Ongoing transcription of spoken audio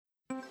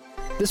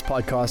This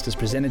podcast is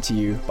presented to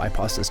you by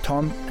Pastors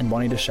Tom and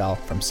Bonnie Deshelle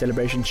from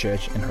Celebration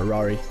Church in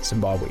Harare,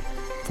 Zimbabwe.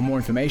 For more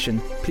information,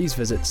 please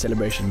visit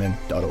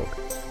celebrationmen.org.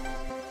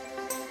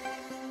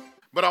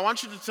 But I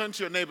want you to turn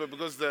to your neighbor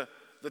because the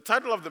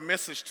title of the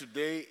message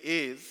today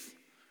is,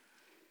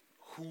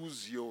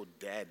 Who's Your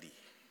Daddy?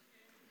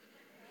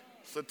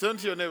 So turn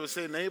to your neighbor,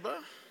 say, neighbor,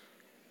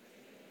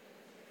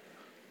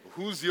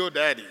 who's your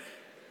daddy?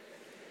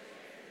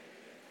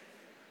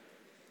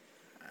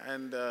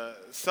 And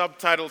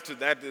subtitle to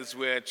that is,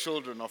 We're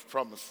Children of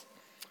Promise.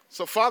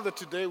 So Father,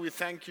 today we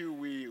thank you.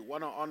 We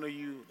want to honor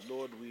you,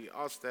 Lord. We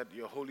ask that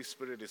your Holy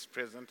Spirit is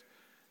present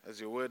as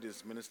your word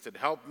is ministered.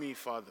 Help me,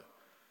 Father,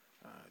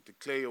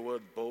 declare your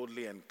word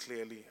boldly and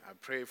clearly. I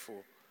pray for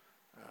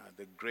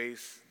the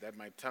grace that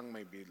my tongue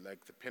may be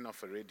like the pen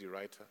of a ready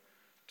writer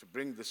to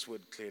bring this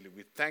word clearly.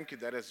 We thank you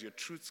that as your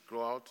truths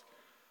grow out,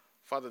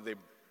 Father, they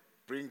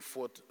bring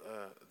forth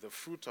the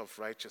fruit of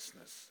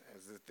righteousness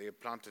as they are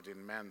planted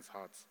in man's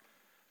hearts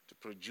to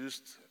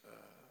produce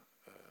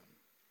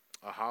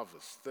a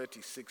harvest,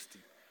 30, 60,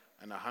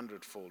 and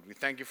 100-fold. We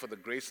thank you for the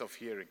grace of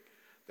hearing,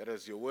 that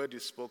as your word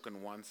is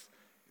spoken once,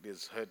 it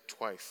is heard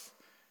twice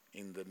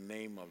in the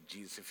name of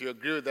Jesus. If you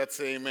agree with that,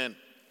 say amen. Amen.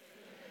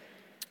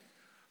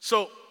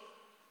 So,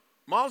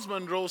 Miles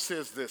Monroe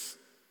says this.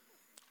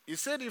 He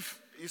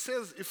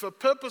says, if a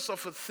purpose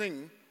of a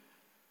thing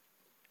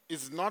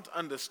is not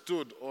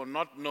understood or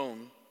not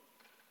known,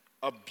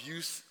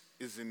 abuse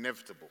is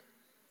inevitable.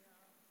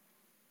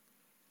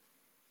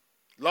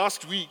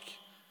 Last week,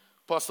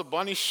 Pastor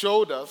Bonnie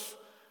showed us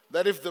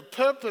that if the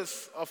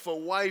purpose of a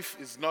wife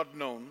is not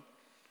known,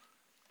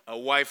 a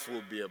wife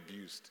will be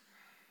abused.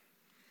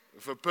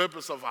 If the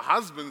purpose of a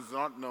husband is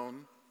not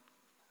known,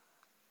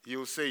 he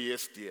will say,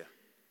 yes, dear.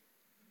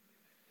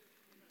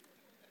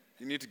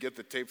 You need to get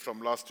the tape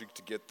from last week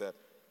to get that.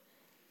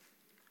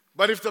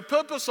 But if the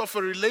purpose of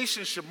a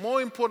relationship,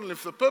 more importantly,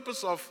 if the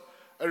purpose of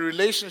a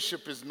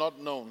relationship is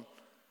not known,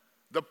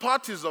 the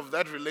parties of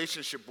that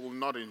relationship will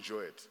not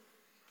enjoy it.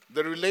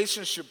 The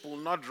relationship will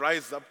not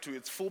rise up to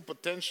its full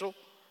potential,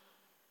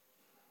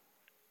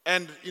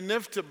 and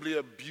inevitably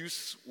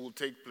abuse will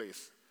take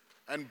place.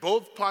 And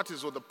both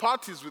parties, or the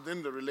parties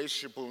within the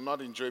relationship, will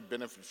not enjoy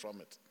benefit from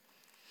it.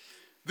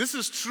 This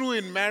is true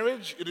in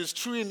marriage. It is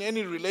true in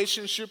any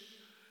relationship.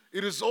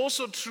 It is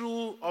also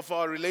true of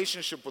our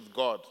relationship with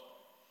God.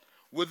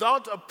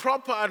 Without a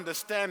proper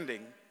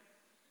understanding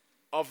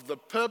of the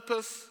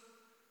purpose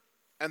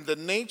and the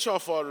nature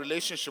of our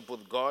relationship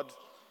with God,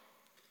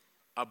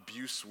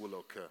 abuse will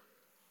occur.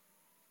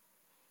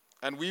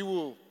 And we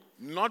will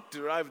not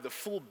derive the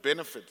full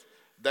benefit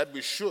that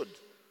we should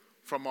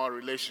from our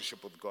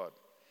relationship with God.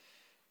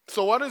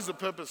 So what is the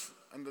purpose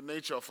and the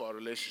nature of our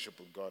relationship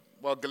with God?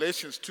 Well,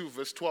 Galatians 2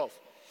 verse 12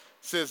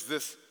 says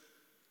this.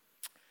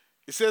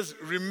 It says,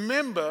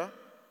 remember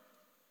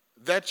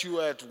that you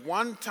were at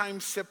one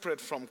time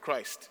separate from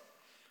Christ,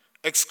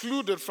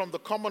 excluded from the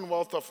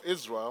commonwealth of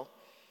Israel,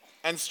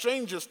 and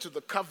strangers to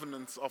the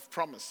covenants of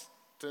promise.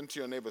 Turn to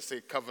your neighbor,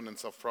 say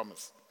covenants of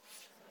promise.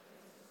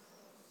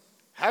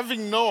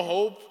 Having no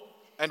hope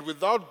and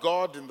without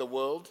God in the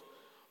world,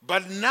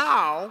 but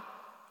now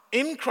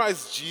in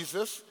Christ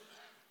Jesus,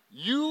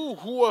 you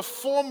who were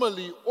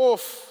formerly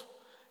off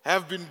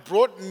have been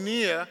brought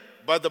near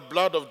by the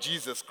blood of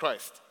Jesus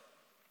Christ.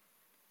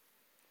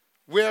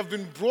 We have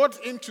been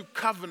brought into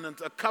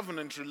a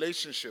covenant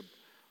relationship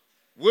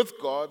with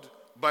God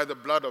by the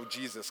blood of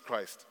Jesus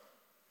Christ.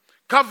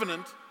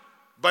 Covenant,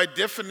 by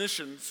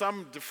definition,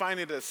 some define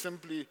it as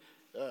simply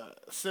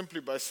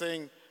by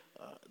saying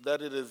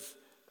that it is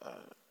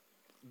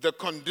the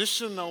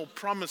conditional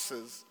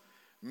promises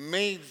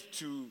made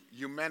to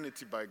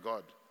humanity by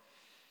God.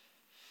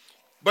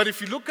 But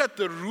if you look at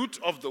the root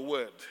of the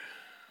word,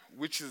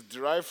 which is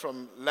derived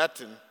from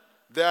Latin,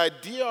 the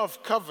idea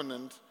of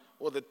covenant,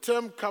 or the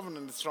term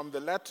covenant, is from the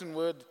Latin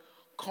word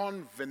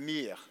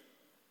convenire,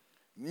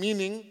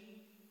 meaning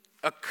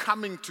a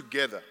coming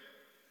together.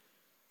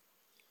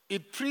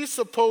 It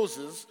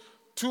presupposes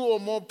two or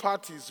more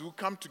parties who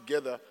come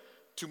together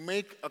to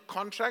make a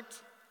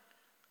contract,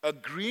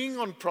 agreeing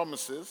on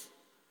promises,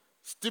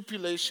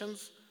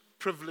 stipulations,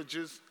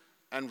 privileges,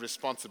 and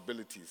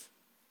responsibilities.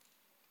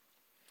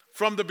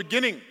 From the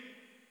beginning,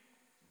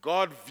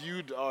 God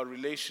viewed our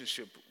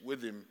relationship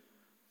with him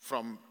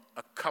from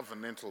a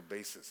covenantal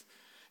basis.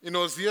 In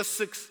Hosea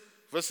 6,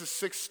 verses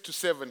 6 to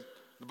 7,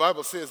 the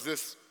Bible says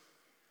this,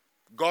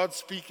 God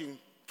speaking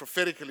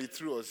prophetically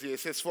through Hosea,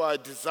 says, for I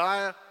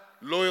desire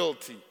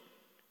loyalty,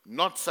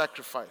 not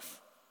sacrifice,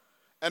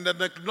 and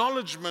an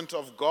acknowledgement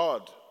of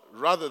God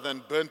rather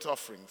than burnt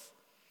offerings.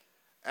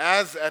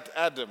 As at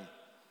Adam,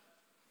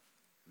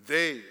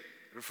 they,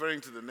 referring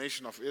to the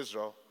nation of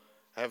Israel,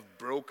 have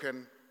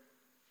broken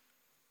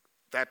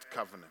that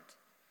covenant.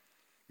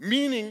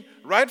 Meaning,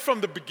 right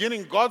from the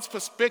beginning, God's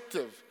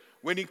perspective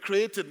when he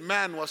created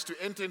man was to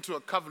enter into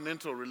a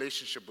covenantal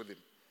relationship with him.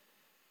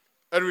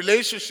 A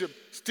relationship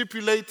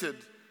stipulated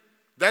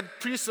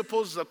that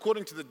presupposes,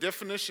 according to the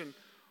definition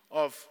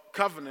of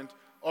covenant,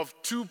 of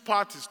two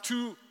parties,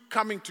 two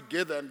coming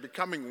together and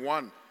becoming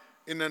one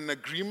in an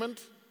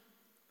agreement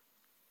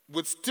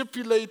with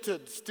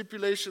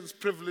stipulations,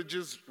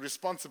 privileges,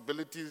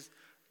 responsibilities,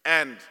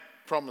 and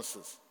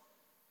promises.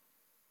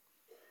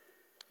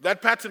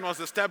 That pattern was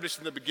established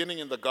in the beginning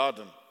in the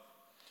garden.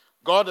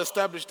 God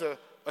established a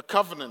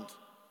covenant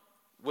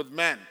with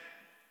man,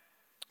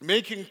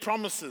 making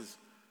promises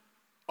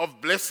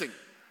of blessing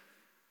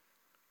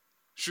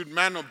should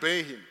man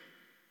obey him,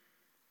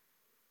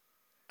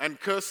 and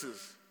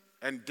curses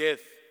and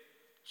death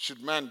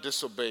should man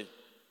disobey.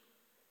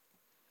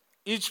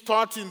 Each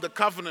party in the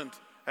covenant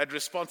had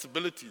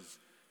responsibilities.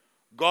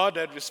 God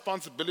had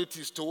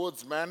responsibilities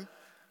towards man,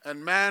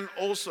 and man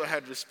also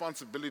had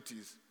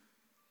responsibilities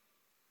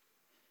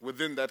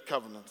within that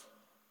covenant.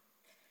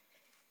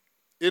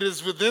 It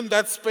is within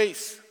that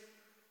space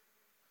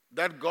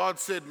that God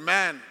said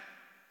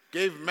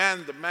gave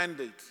man the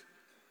mandate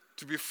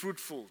to be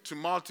fruitful, to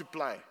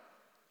multiply,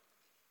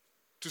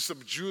 to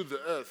subdue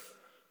the earth,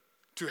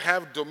 to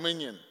have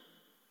dominion.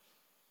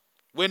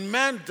 When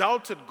man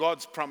doubted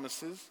God's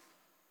promises,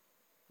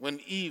 when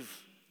Eve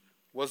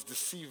was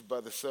deceived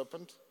by the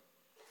serpent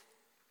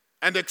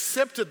and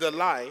accepted the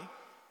lie,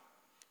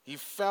 he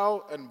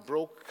fell and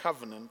broke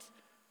covenant,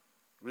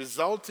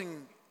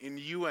 resulting in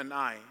you and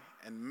I,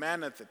 and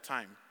man at the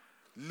time,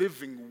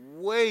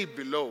 living way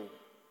below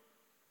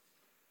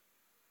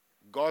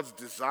God's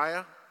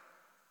desire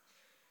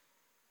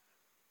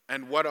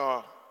and what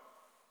our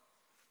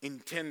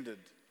intended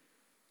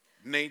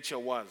nature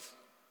was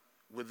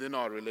within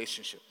our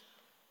relationship.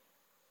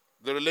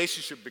 The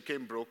relationship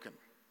became broken.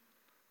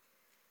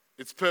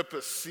 Its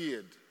purpose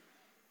seared.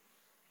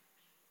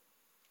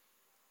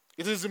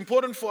 It is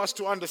important for us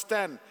to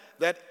understand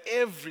that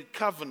every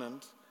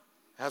covenant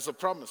has a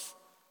promise.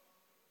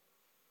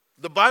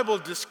 The Bible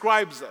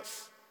describes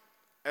us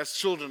as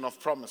children of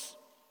promise.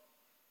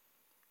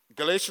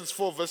 Galatians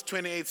 4 verse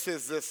 28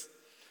 says this.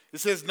 It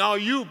says, "Now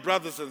you,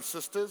 brothers and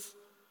sisters,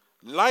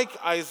 like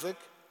Isaac,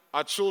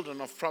 are children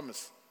of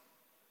promise."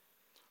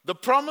 The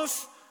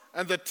promise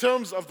and the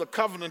terms of the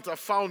covenant are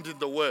found in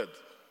the Word.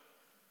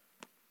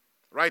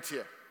 Right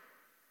here.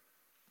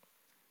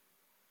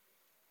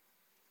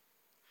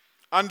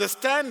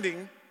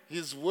 Understanding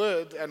His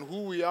Word and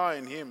who we are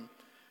in Him,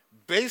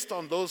 based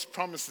on those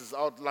promises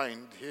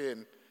outlined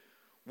herein,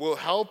 will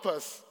help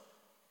us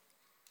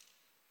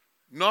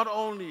not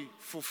only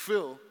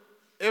fulfill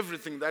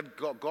everything that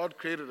God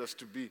created us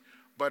to be,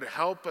 but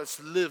help us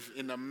live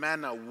in a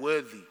manner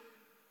worthy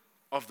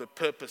of the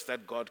purpose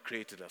that God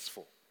created us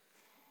for.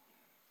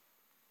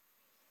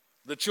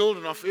 The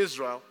children of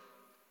Israel,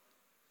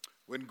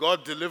 when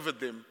God delivered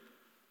them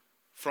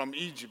from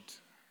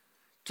Egypt,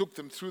 took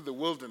them through the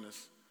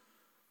wilderness,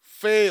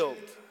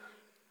 failed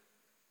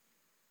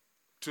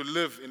to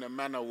live in a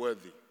manner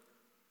worthy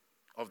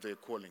of their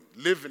calling,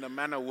 live in a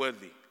manner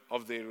worthy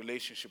of their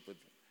relationship with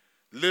Him,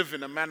 live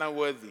in a manner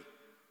worthy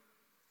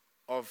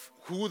of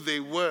who they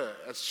were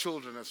as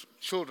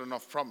children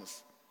of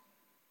promise.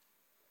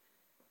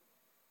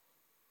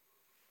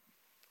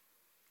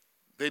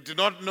 They did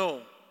not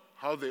know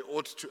how they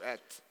ought to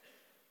act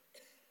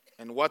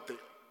and what they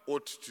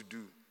ought to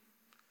do.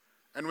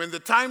 And when the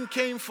time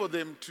came for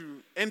them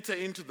to enter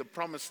into the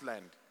promised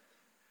land,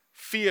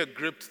 fear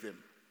gripped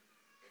them,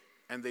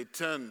 and they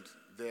turned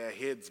their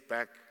heads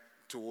back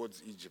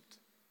towards Egypt.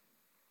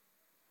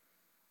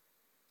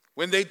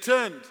 When they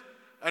turned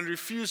and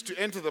refused to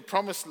enter the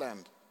promised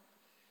land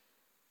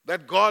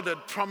that God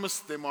had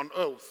promised them on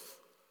oath,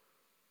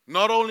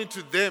 not only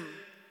to them,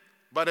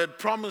 but had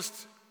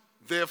promised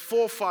their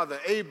forefather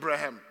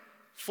Abraham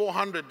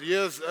 400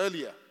 years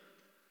earlier,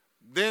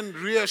 then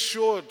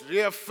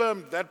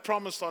reaffirmed that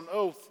promise on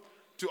oath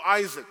to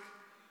Isaac,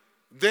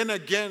 then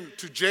again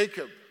to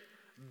Jacob,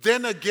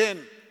 then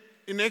again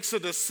in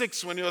Exodus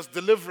 6 when He was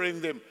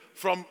delivering them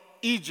from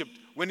Egypt,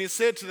 when He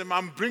said to them,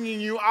 "I'm bringing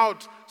you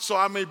out so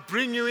I may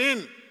bring you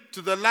in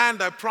to the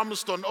land I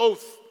promised on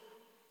oath."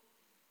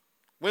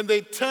 When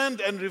they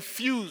turned and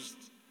refused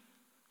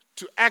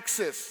to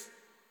access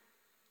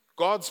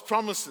God's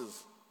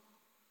promises,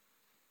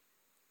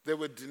 they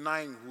were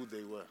denying who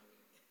they were.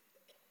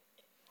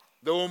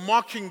 They were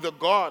mocking the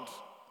God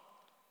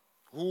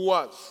who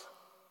was.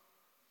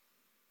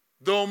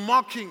 They were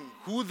mocking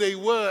who they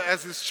were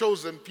as His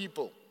chosen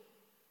people.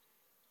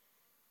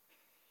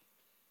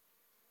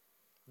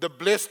 The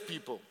blessed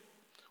people,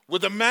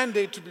 with a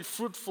mandate to be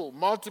fruitful,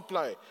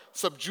 multiply,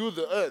 subdue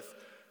the earth,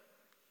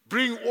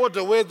 bring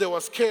order where there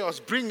was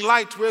chaos, bring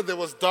light where there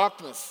was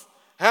darkness,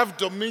 have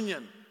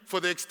dominion for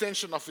the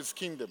extension of His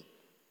kingdom.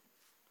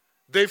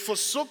 They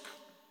forsook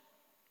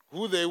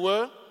who they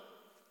were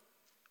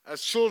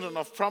as children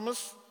of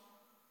promise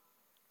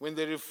when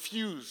they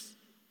refused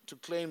to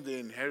claim the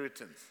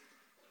inheritance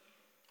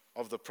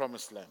of the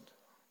promised land.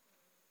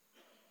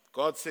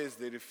 God says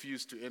they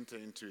refused to enter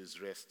into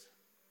His rest.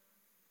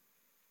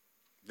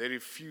 They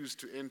refused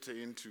to enter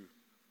into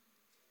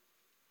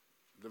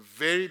the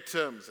very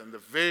terms and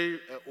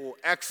or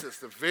access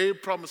the very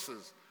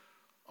promises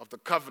of the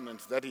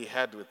covenant that He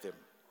had with them.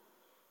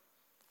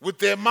 With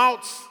their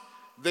mouths,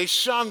 they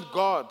shunned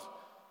God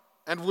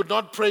and would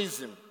not praise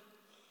Him.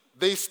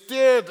 They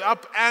stirred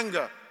up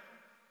anger.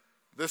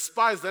 The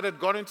spies that had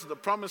gone into the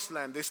promised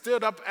land, they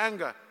stirred up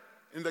anger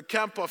in the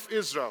camp of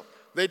Israel.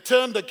 They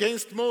turned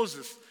against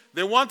Moses.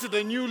 They wanted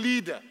a new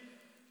leader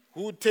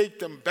who would take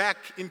them back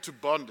into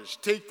bondage,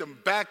 take them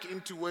back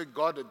into where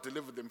God had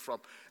delivered them from.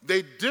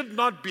 They did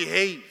not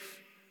behave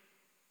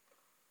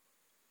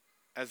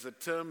as the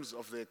terms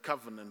of their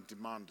covenant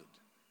demanded,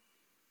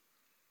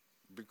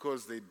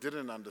 because they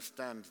didn't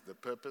understand the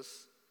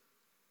purpose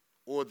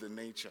or the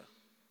nature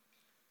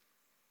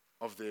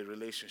of their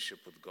relationship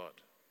with God.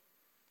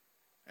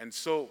 And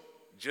so,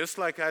 just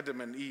like Adam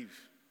and Eve,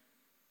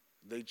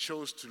 they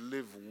chose to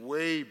live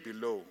way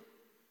below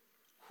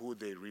who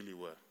they really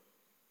were.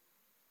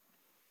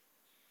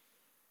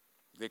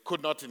 They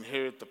could not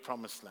inherit the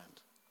promised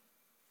land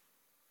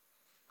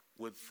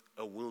with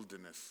a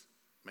wilderness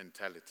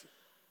mentality.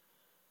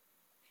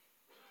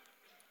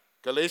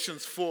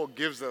 Galatians 4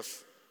 gives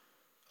us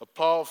a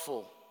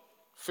powerful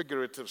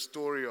figurative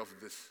story of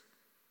this.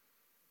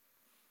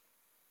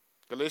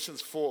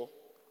 Galatians 4,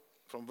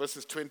 from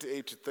verses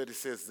 28 to 30,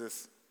 says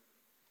this.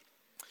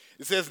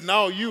 It says,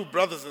 "Now you,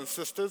 brothers and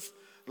sisters,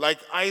 like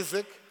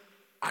Isaac,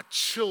 are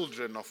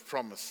children of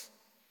promise.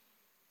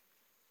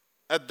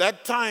 At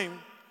that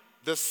time,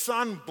 the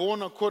son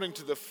born according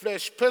to the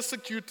flesh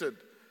persecuted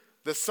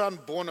the son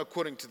born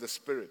according to the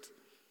Spirit.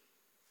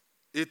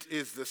 It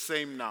is the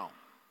same now."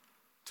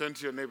 Turn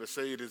to your neighbor,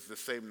 say, "It is the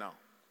same now."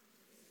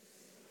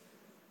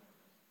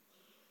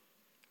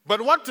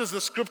 But what does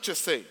the scripture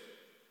say?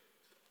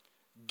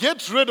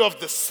 Get rid of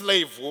the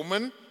slave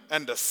woman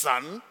and the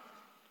son,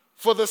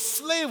 for the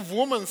slave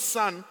woman's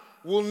son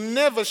will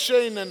never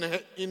share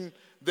in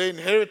the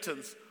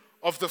inheritance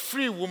of the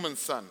free woman's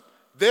son.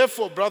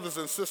 Therefore, brothers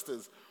and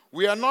sisters,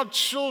 we are not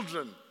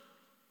children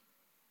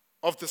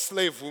of the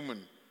slave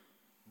woman,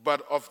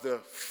 but of the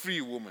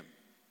free woman.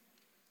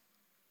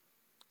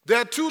 There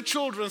are two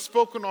children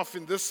spoken of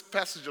in this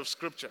passage of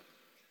Scripture.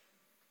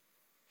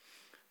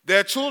 They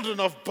are children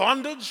of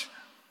bondage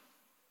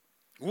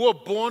who were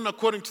born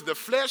according to the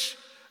flesh.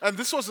 And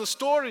this was the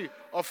story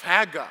of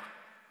Hagar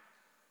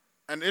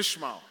and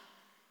Ishmael,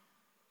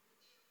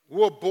 who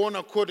were born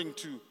according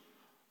to,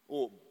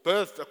 or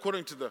birthed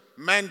according to the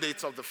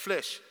mandates of the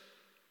flesh.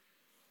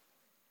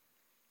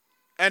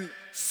 And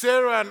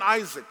Sarah and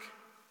Isaac,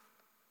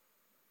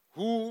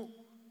 who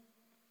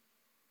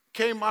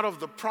came out of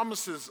the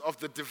promises of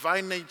the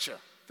divine nature,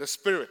 the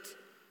Spirit.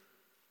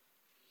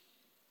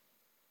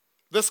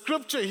 The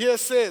scripture here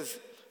says,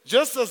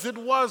 just as it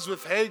was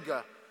with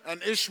Hagar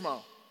and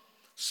Ishmael,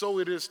 so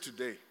it is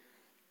today.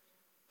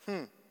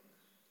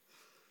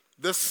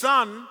 The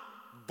son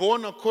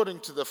born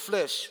according to the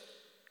flesh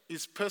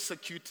is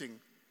persecuting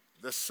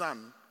the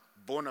son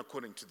born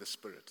according to the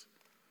Spirit.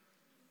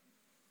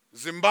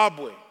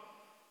 Zimbabwe,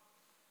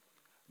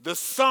 the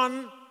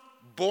son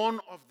born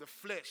of the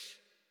flesh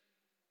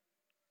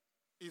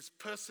is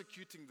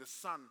persecuting the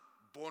son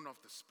born of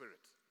the Spirit,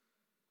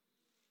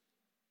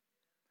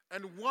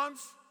 and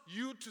wants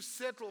you to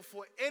settle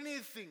for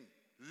anything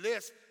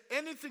less,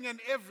 anything and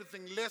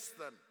everything less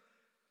than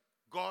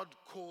God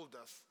called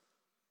us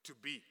to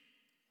be.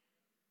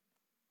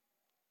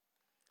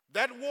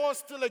 That war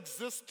still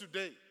exists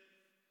today.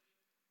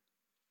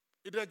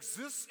 It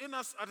exists in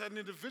us at an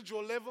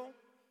individual level.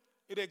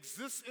 It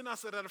exists in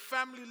us at a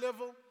family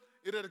level.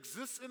 It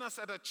exists in us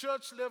at a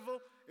church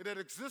level. It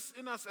exists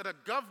in us at a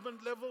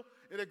government level.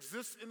 It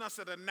exists in us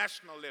at a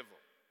national level.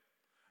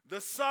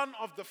 The son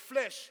of the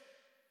flesh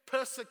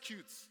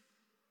persecutes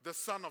the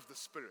son of the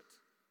Spirit.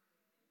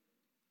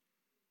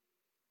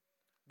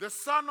 The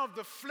son of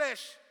the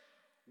flesh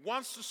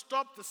wants to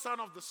stop the son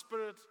of the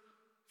Spirit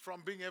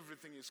from being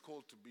everything he's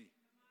called to be,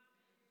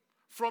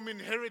 from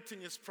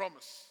inheriting his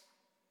promise.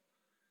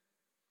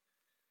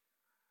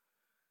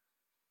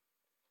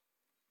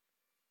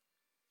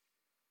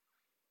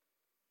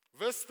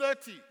 Verse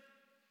 30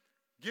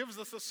 gives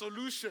us a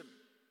solution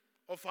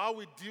of how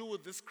we deal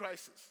with this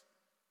crisis.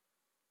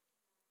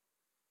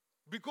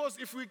 Because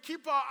if we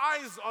keep our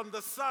eyes on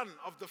the son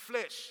of the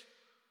flesh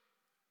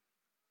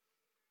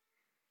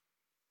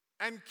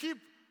and keep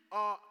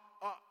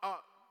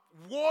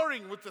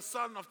warring with the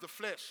son of the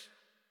flesh,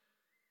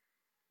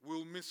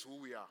 we'll miss who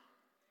we are.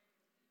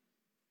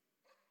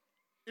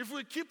 If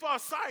we keep our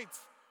sights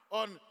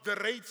on the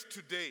rates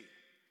today,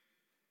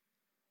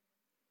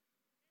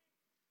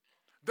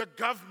 the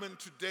government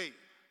today,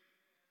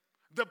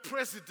 the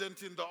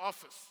president in the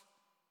office,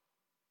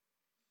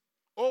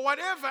 or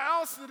whatever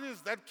else it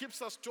is that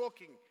keeps us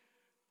talking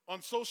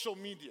on social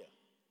media,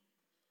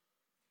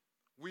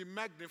 we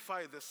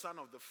magnify the son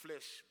of the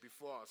flesh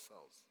before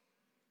ourselves.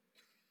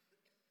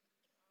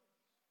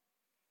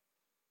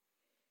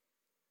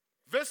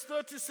 Verse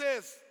 30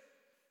 says,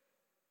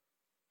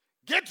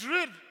 get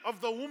rid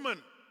of the woman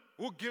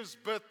who gives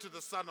birth to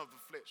the son of the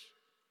flesh.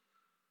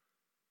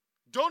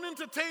 Don't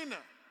entertain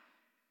her.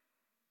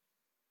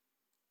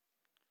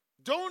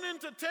 Don't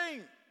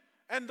entertain.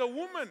 And the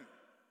woman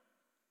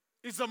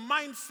is a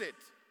mindset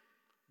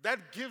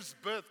that gives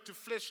birth to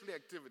fleshly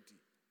activity,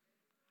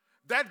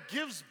 that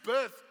gives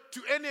birth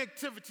to any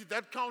activity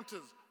that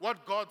counters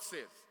what God says.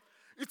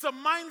 It's a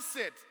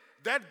mindset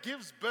that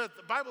gives birth.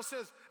 The Bible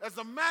says, as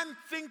a man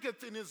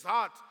thinketh in his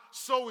heart,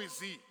 so is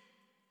he.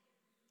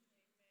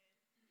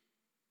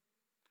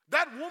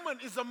 That woman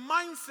is a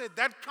mindset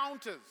that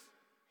counters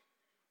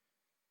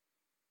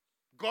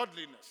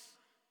godliness.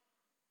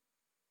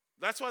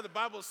 That's why the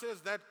Bible says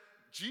that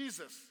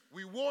Jesus,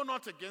 we war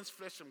not against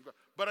flesh and blood,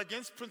 but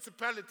against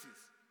principalities,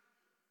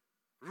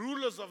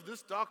 rulers of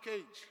this dark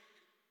age,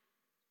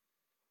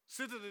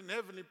 seated in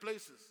heavenly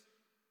places.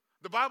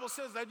 The Bible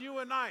says that you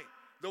and I,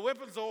 the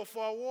weapons of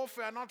our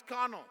warfare are not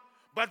carnal,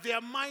 but they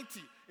are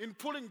mighty in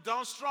pulling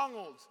down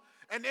strongholds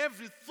and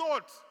every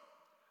thought,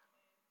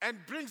 and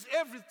brings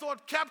every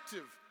thought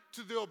captive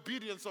to the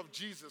obedience of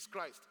Jesus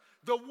Christ.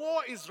 The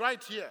war is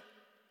right here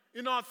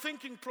in our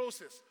thinking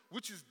process,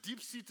 which is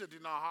deep-seated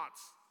in our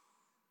hearts.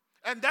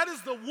 And that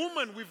is the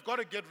woman we've got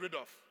to get rid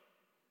of.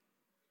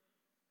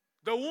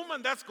 The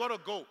woman that's got to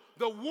go.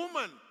 The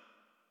woman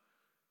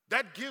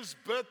that gives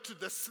birth to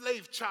the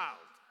slave child.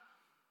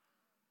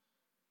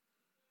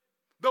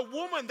 The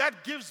woman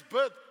that gives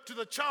birth to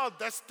the child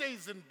that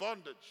stays in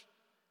bondage.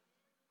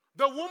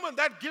 The woman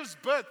that gives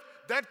birth,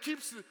 that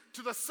keeps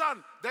to the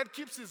son, that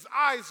keeps his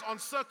eyes on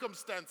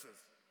circumstances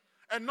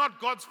and not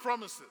God's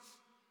promises.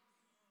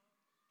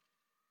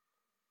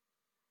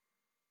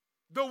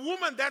 The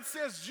woman that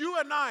says, you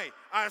and I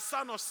are a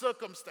son of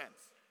circumstance.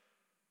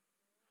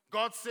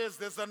 God says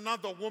there's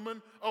another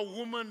woman, a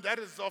woman that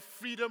is of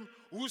freedom,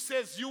 who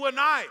says you and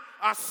I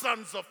are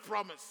sons of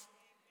promise.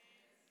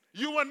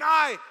 You and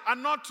I are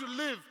not to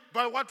live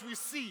by what we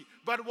see,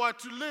 but what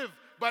to live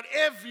by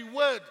every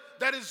word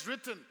that is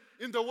written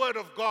in the Word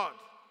of God.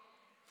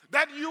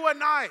 That you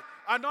and I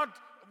are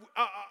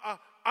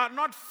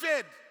not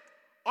fed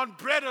on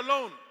bread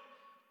alone,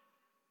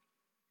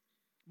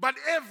 but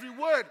every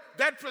word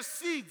that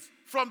proceeds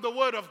from the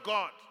Word of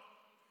God.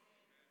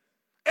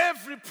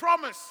 Every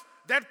promise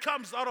that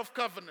comes out of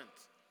covenant.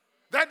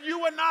 That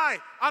you and I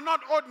are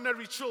not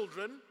ordinary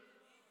children.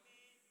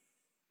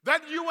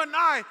 That you and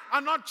I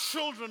are not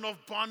children of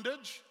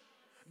bondage.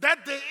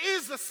 That there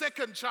is a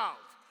second child.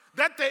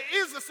 That there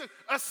is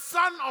a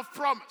son of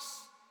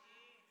promise.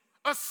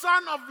 A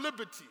son of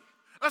liberty.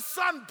 A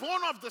son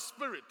born of the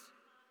Spirit.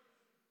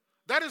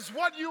 That is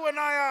what you and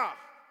I are.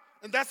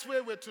 And that's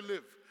where we're to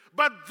live.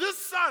 But this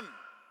son,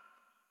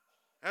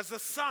 as a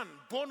son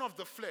born of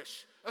the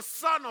flesh, a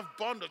son of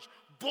bondage,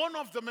 born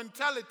of the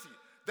mentality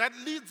that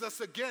leads us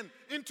again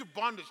into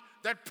bondage,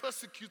 that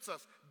persecutes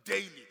us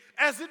daily.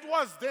 As it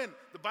was then,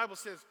 the Bible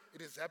says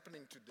it is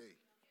happening today.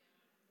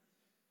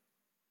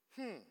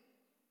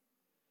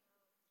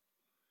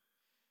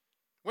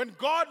 When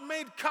God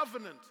made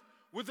covenant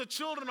with the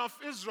children of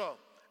Israel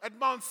at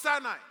Mount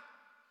Sinai,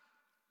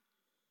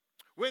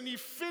 when he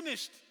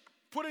finished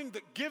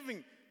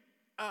giving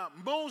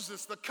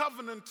Moses the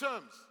covenant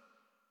terms,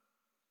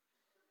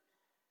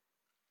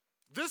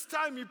 this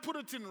time he put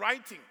it in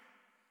writing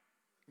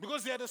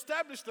because he had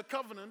established the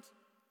covenant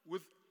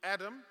with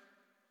Adam.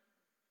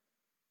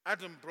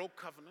 Adam broke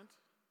covenant.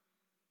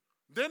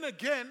 Then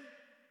again,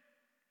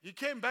 he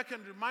came back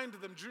and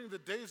reminded them during the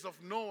days of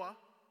Noah.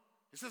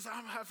 He says,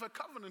 I have a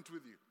covenant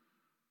with you,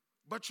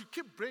 but you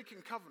keep breaking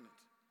covenant.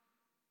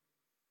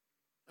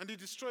 And he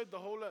destroyed the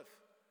whole earth.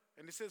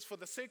 And he says, for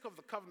the sake of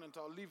the covenant,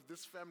 I'll leave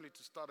this family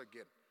to start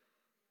again.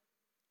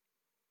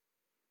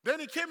 Then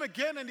he came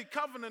again and he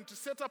covenanted to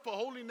set up a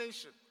holy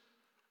nation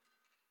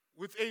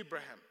with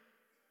Abraham.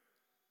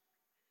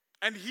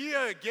 And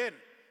here again,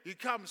 he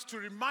comes to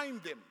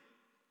remind them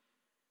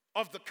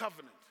of the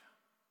covenant.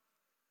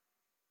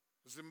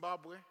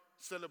 Zimbabwe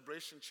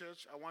Celebration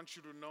Church, I want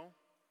you to know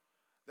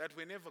that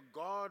whenever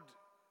God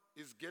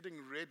is getting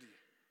ready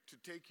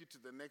to take you to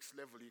the next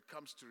level, he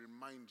comes to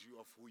remind you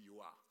of who you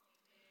are.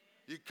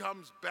 He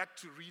comes back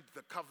to read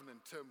the covenant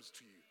terms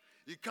to you.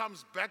 He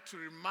comes back to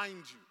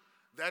remind you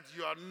that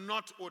you are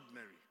not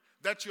ordinary,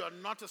 that you are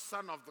not a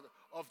son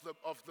of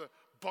the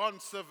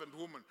bond servant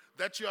woman,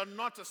 that you are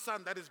not a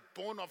son that is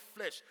born of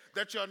flesh,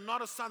 that you are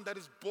not a son that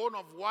is born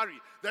of worry,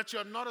 that you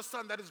are not a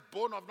son that is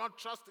born of not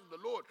trusting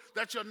the Lord,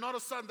 that you are not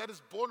a son that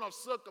is born of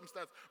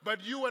circumstance,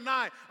 but you and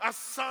I are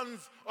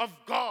sons of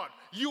God.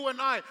 You and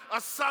I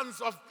are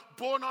sons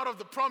born out of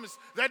the promise,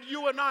 that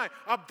you and I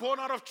are born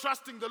out of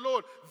trusting the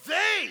Lord.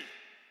 They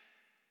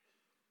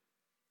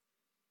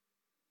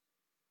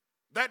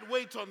that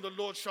wait on the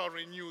Lord shall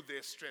renew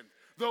their strength.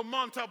 They'll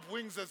mount up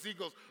wings as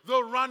eagles.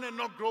 They'll run and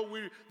not grow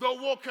weary.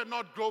 They'll walk and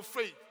not grow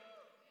faint.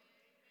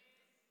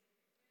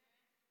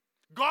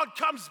 God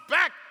comes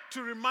back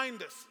to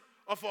remind us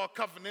of our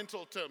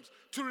covenantal terms,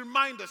 to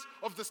remind us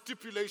of the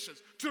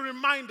stipulations, to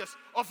remind us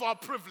of our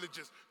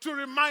privileges, to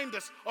remind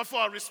us of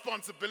our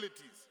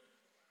responsibilities.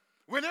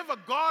 Whenever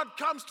God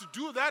comes to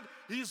do that,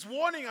 he's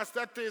warning us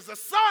that there's a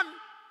son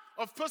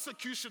of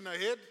persecution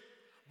ahead,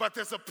 but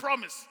there's a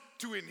promise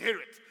to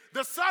inherit.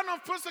 The son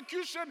of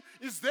persecution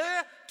is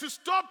there to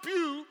stop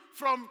you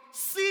from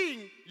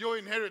seeing your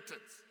inheritance.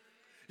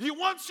 He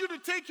wants you to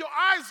take your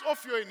eyes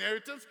off your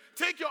inheritance,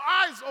 take your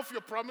eyes off your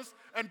promise,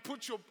 and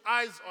put your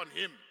eyes on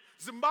him.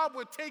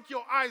 Zimbabwe, take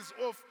your eyes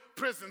off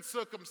present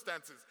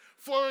circumstances,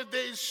 for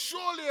there is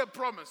surely a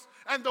promise,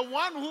 and the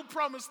one who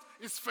promised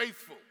is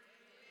faithful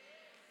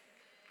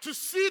to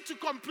see to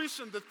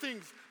completion the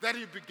things that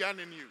he began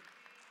in you.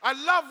 I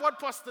love what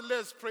Pastor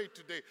Les prayed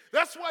today.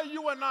 That's why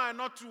you and I are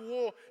not to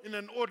war in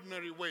an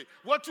ordinary way.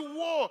 We're to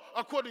war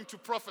according to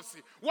prophecy.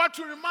 We're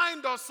to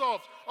remind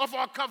ourselves of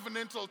our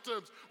covenantal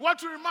terms. We're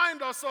to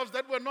remind ourselves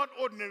that we're not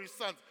ordinary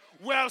sons.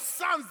 We're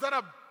sons that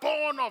are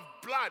born of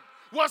blood.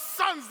 We're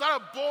sons that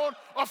are born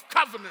of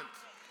covenant.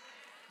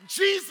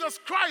 Jesus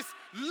Christ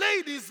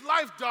laid his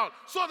life down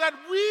so that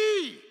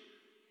we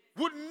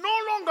would no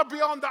longer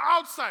be on the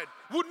outside,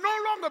 would no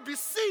longer be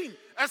seen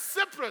as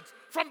separate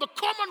from the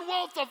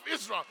commonwealth of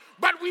Israel,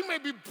 but we may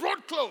be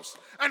brought close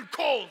and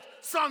called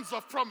sons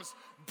of promise.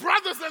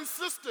 Brothers and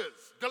sisters,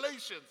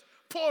 Galatians,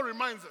 Paul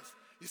reminds us,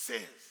 he says,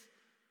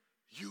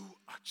 you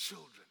are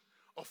children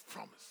of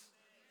promise.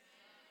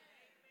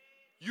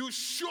 You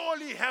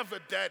surely have a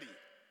daddy.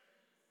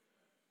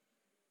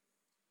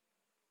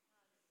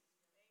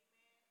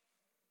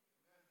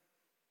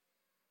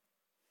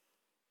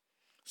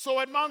 So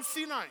at Mount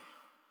Sinai,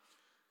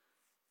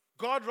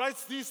 God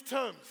writes these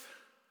terms.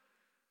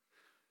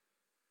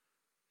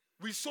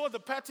 We saw the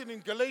pattern in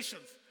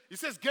Galatians. He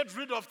says, get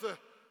rid of the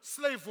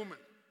slave woman.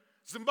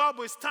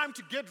 Zimbabwe, it's time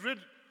to get rid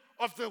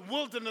of the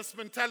wilderness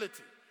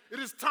mentality. It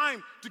is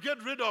time to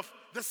get rid of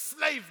the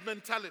slave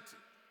mentality.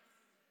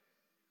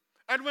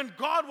 And when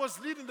God was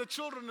leading the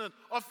children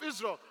of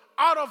Israel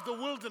out of the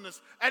wilderness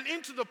and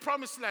into the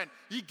promised land,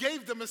 he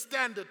gave them a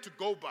standard to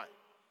go by.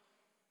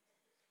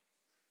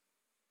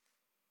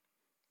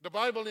 The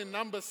Bible in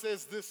Numbers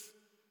says this.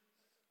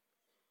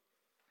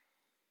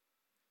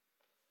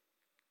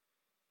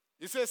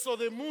 It says, so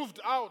they moved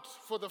out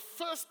for the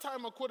first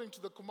time according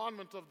to the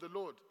commandment of the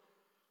Lord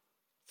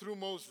through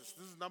Moses.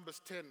 This is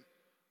Numbers 10,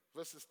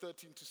 verses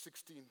 13 to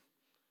 16.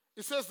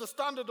 It says, the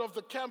standard of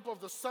the camp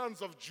of the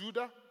sons of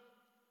Judah,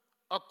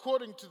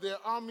 according to their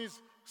armies,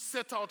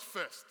 set out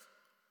first.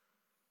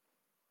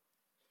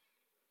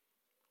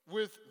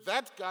 With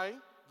that guy,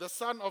 the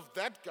son of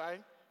that guy,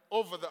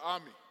 over the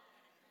army.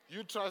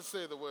 You try to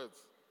say the words.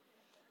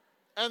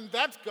 And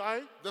that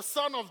guy, the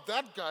son of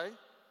that guy,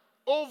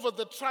 over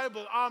the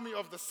tribal army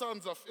of the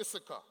sons of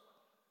Issachar.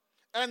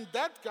 And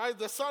that guy,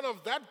 the son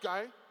of that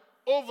guy,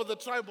 over the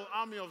tribal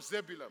army of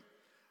Zebulun.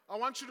 I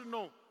want you to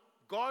know,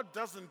 God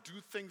doesn't do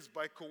things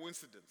by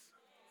coincidence.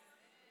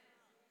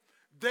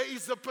 There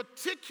is a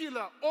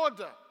particular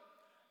order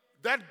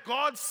that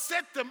God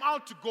set them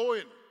out to go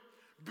in.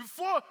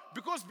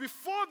 Because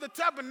before the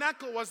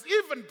tabernacle was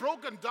even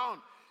broken down,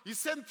 he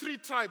sent 3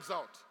 tribes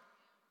out.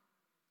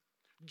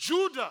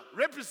 Judah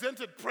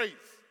represented praise.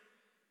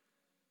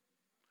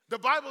 The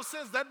Bible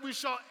says that we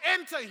shall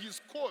enter his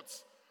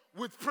courts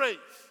with praise.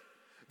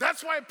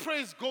 That's why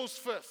praise goes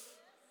first.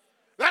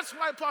 That's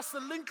why Pastor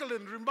Lincoln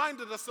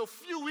reminded us a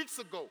few weeks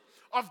ago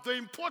of the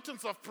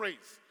importance of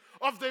praise,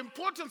 of the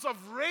importance of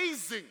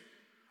raising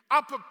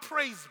up a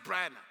praise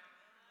banner.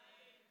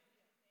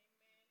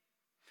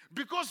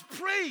 Because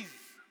praise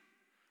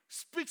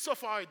speaks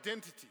of our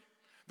identity.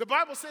 The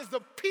Bible says,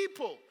 the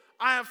people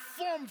I have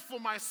formed for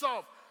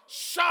myself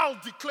shall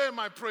declare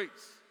my praise.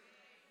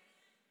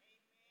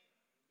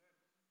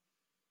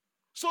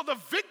 So the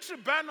victory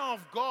banner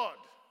of God,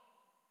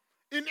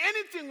 in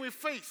anything we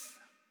face,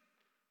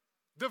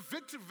 the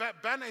victory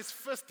banner is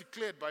first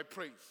declared by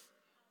praise.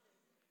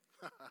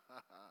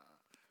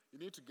 You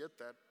need to get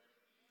that.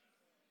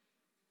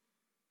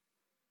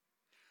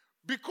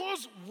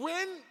 Because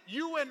when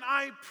you and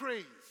I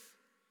praise,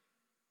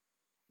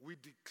 we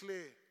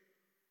declare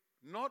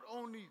not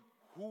only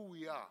who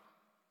we are,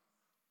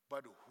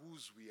 but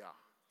whose we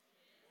are.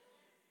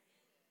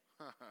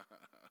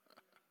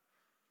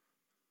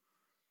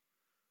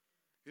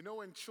 You know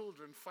when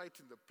children fight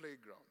in the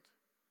playground?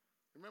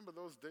 Remember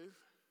those days?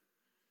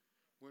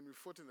 When we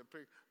fought in the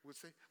playground, we'd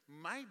say,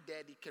 my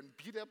daddy can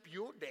beat up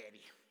your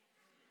daddy.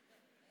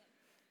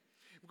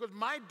 Because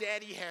my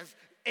daddy has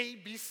A,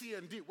 B, C,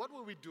 and D. What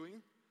were we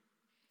doing?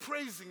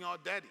 Praising our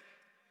daddy.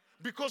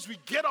 Because we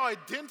get our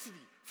identity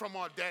from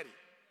our daddy.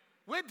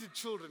 Where did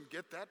children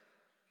get that?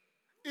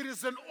 It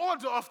is an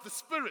order of the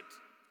Spirit.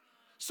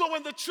 So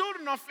when the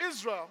children of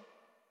Israel,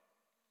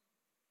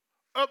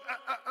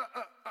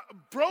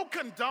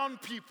 broken down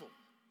people,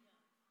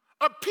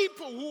 a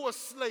people who were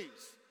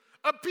slaves,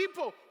 a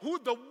people who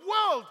the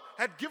world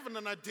had given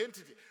an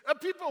identity, a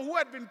people who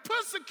had been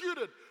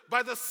persecuted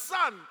by the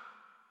son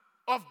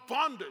of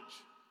bondage,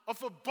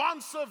 of a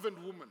bondservant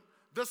woman,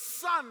 the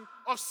son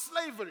of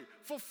slavery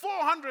for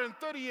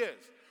 430 years.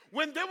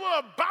 When they were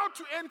about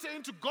to enter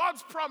into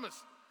God's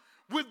promise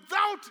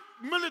without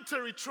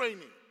military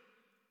training,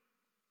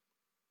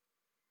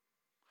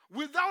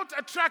 without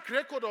a track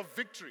record of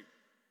victory,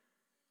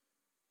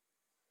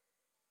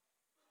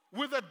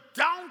 with a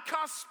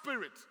downcast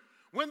spirit,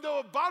 when they were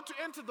about to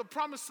enter the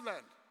promised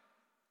land,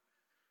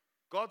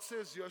 God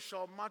says, you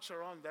shall march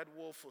around that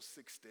wall for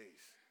 6 days.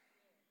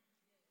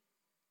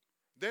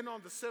 Then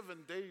on the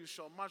 7th day, you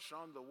shall march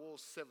around the wall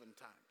 7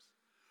 times.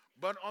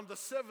 But on the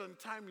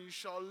seventh time you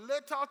shall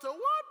let out a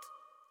what?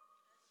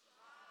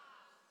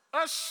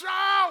 A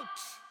shout.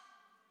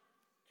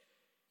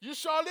 You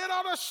shall let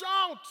out a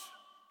shout.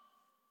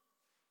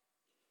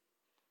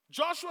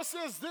 Joshua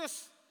says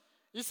this.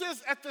 He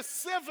says at the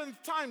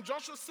seventh time,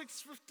 Joshua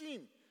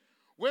 6:15,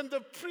 when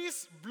the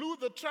priests blew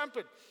the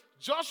trumpet,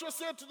 Joshua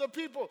said to the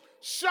people,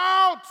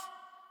 shout,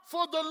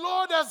 for the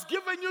Lord has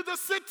given you the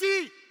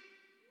city.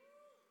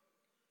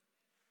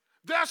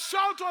 Their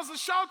shout was a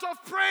shout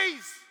of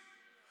praise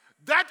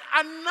that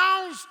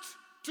announced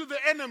to the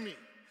enemy,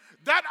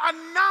 that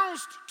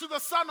announced to the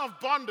son of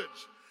bondage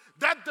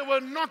that they were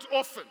not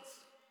orphans,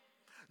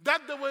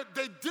 that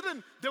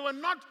they were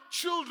not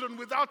children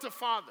without a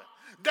father,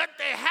 that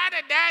they had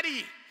a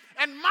daddy,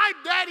 and my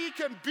daddy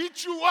can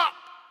beat you up.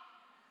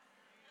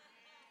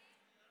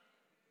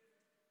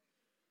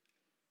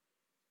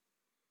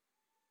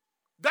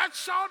 That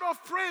shout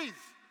of praise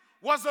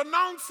was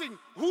announcing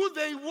who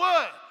they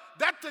were,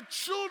 that the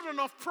children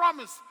of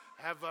promise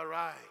have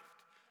arrived.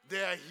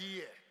 They are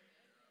here.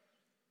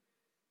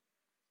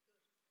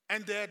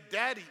 And their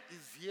daddy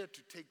is here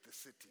to take the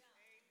city.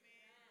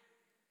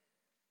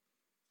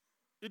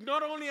 It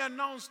not only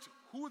announced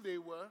who they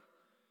were,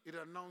 it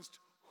announced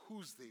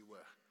whose they were.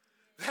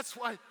 That's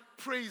why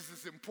praise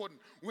is important.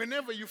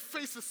 Whenever you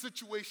face a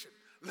situation,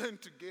 learn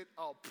to get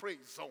our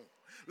praise on.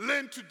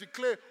 Learn to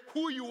declare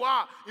who you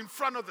are in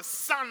front of the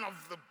son of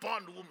the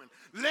bondwoman.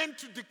 Learn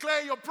to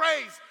declare your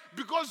praise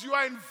because you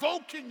are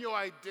invoking your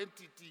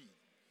identity.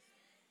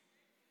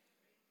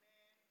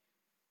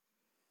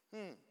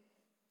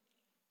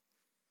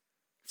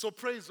 So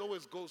praise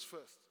always goes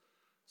first.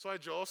 So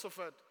at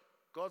Jehoshaphat,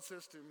 God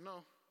says to him,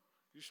 no,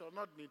 you shall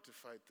not need to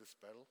fight this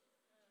battle.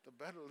 The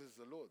battle is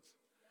the Lord's.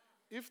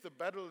 If the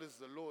battle is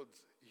the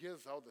Lord's,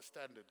 here's how the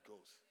standard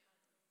goes.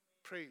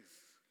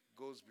 Praise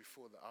goes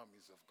before the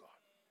armies of God.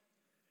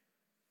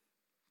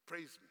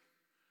 Praise me.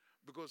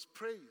 Because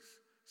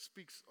praise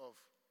speaks of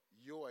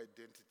your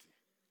identity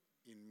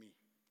in me.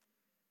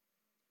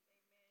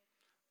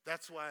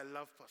 That's why I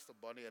love Pastor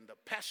Bonnie and the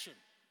passion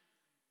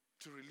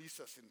to release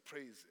us in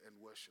praise and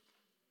worship.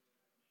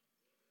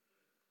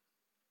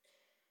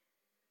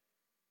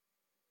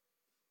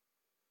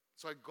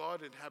 That's why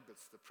God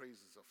inhabits the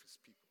praises of his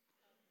people.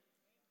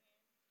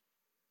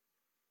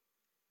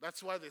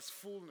 That's why there's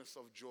fullness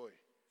of joy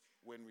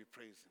when we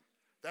praise him.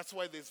 That's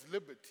why there's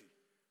liberty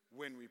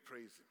when we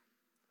praise him.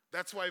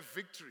 That's why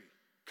victory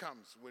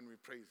comes when we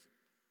praise him.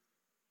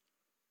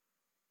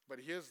 But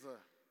here's the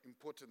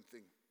important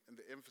thing and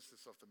the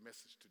emphasis of the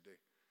message today.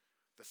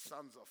 The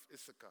sons of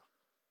Issachar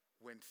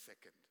went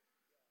second.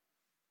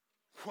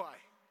 Why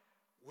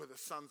were the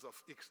sons of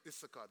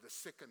Issachar the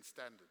second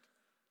standard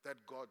that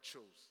God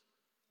chose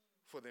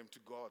for them to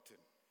go out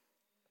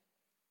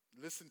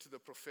in? Listen to the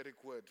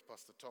prophetic word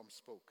Pastor Tom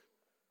spoke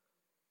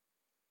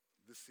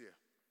this year.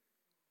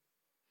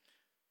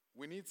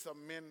 We need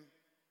some men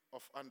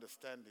of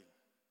understanding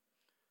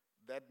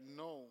that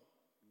know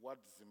what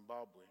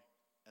Zimbabwe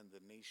and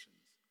the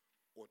nations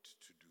ought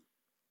to do.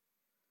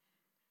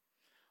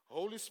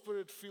 Holy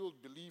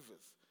Spirit-filled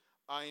believers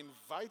are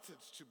invited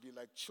to be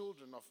like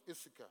children of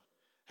Issachar,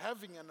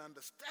 having an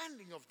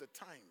understanding of the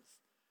times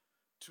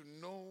to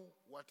know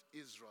what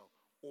Israel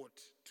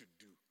ought to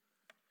do.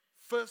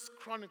 1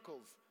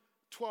 Chronicles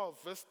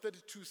 12 verse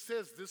 32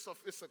 says this of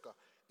Issachar.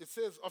 It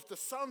says, of the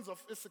sons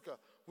of Issachar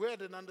who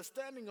had an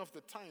understanding of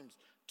the times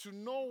to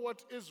know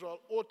what Israel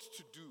ought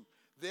to do,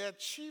 their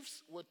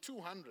chiefs were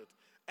 200,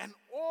 and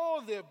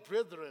all their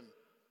brethren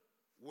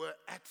were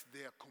at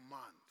their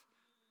command.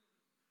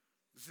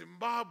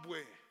 Zimbabwe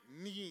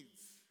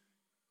needs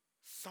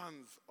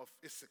sons of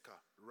Issachar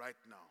right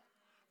now.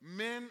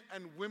 Men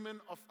and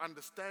women of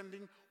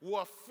understanding who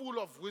are full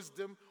of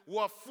wisdom, who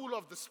are full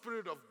of the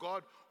Spirit of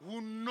God, who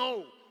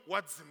know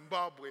what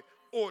Zimbabwe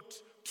ought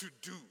to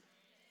do.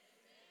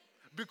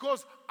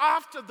 Because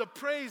after the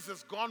praise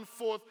has gone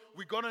forth,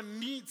 we're going to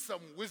need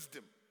some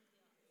wisdom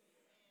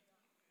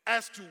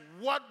as to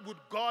what would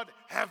God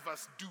have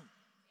us do.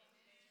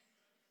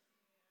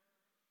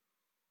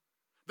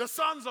 The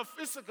sons of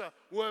Issachar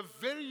were a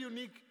very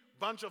unique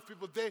bunch of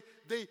people.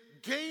 They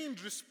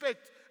gained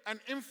respect and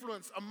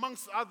influence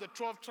amongst the other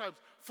 12 tribes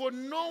for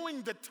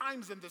knowing the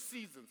times and the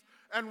seasons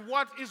and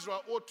what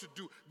Israel ought to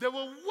do. They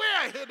were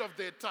way ahead of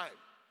their time.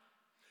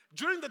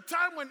 During the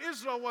time when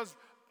Israel was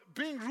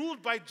being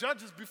ruled by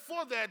judges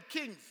before they had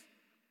kings,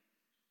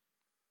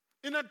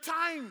 in a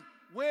time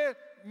where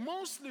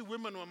mostly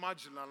women were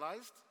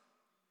marginalized,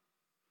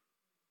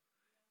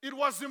 it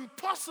was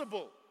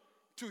impossible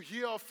to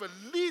hear of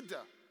a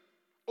leader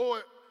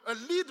or a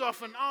leader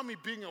of an army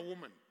being a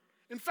woman.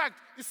 In fact,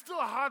 it's still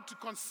hard to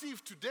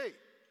conceive today.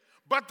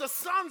 But the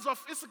sons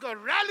of Issachar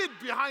rallied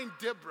behind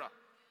Deborah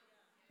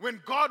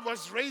when God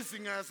was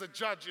raising her as a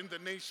judge in the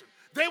nation.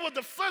 They were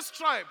the first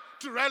tribe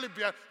to rally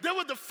behind. They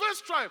were the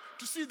first tribe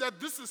to see that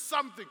this is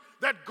something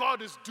that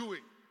God is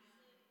doing.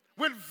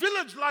 When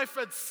village life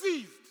had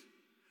ceased,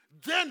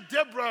 then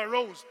Deborah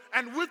arose,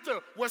 and with her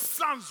were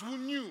sons who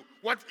knew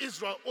what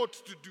Israel ought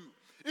to do.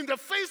 In the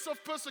face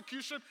of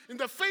persecution, in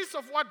the face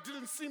of what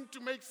didn't seem to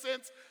make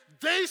sense,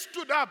 they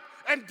stood up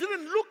and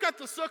didn't look at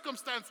the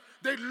circumstance.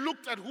 They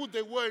looked at who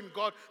they were in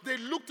God. They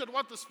looked at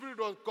what the Spirit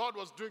of God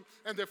was doing,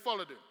 and they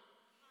followed him.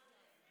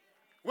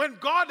 When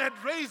God had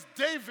raised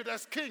David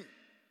as king,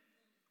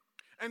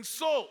 and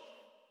Saul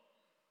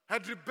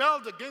had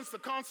rebelled against the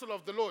counsel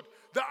of the Lord,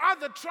 the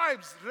other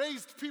tribes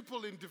raised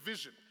people in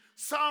division.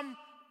 Some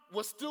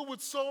were still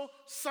with Saul,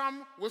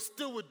 some were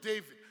still with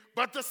David.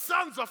 But the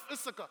sons of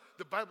Issachar,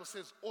 the Bible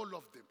says all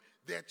of them,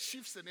 their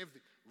chiefs and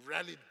everything,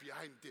 rallied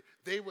behind David.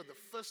 They were the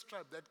first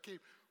tribe that came,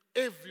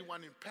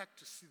 everyone in pack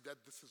to see that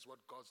this is what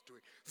God's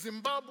doing.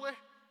 Zimbabwe,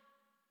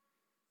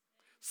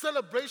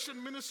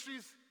 Celebration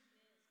Ministries,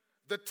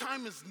 the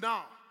time is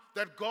now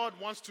that God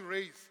wants to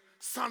raise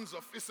sons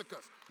of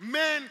Issachar,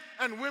 men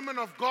and women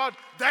of God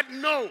that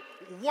know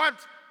what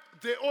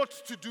they ought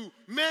to do.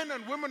 Men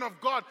and women of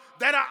God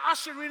that are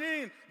ushering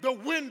in the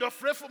wind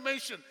of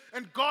reformation.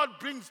 And God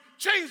brings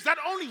change that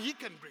only He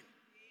can bring.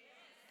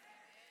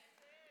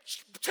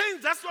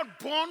 Change that's not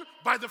born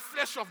by the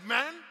flesh of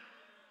man.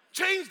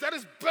 Change that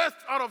is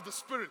birthed out of the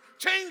Spirit.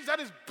 Change that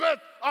is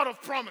birthed out of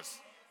promise.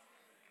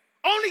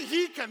 Only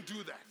He can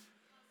do that.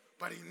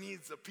 But He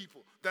needs a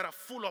people that are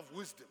full of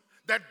wisdom,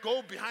 that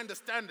go behind the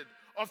standard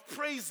of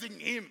praising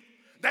Him,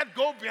 that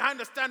go behind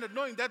the standard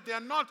knowing that they are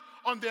not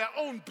on their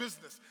own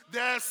business. They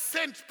are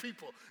sent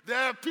people. They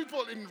are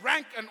people in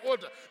rank and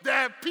order. They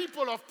are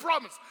people of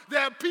promise. They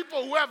are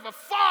people who have a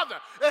Father,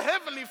 a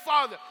heavenly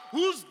Father,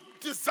 whose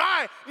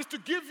desire is to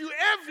give you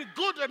every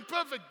good and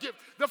perfect gift.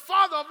 The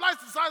Father of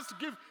lights desires to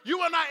give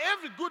you and I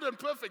every good and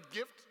perfect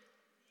gift.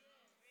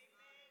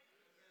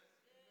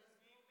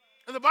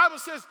 And the Bible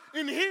says,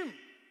 in Him,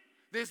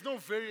 there's no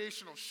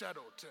variation of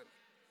shadow or turn.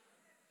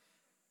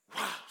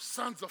 Wow,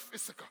 sons of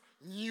Issachar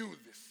knew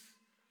this.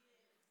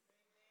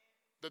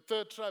 The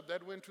third tribe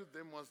that went with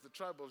them was the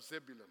tribe of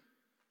Zebulun.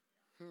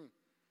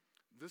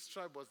 This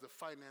tribe was the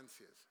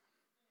financiers.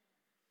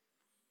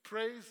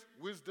 Praise,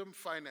 wisdom,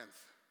 finance.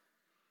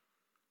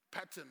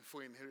 Pattern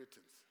for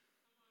inheritance.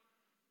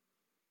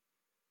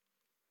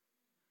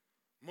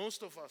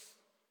 Most of us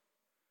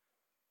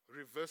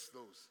reverse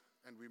those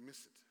and we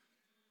miss it.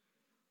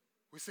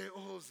 We say,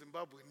 oh,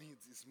 Zimbabwe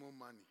needs is more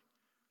money.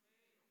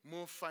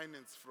 More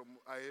finance from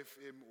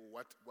IFM or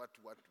what.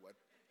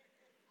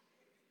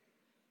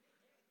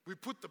 We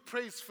put the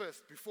praise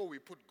first before we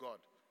put God.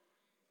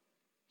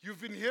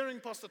 You've been hearing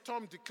Pastor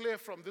Tom declare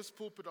from this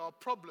pulpit, our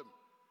problem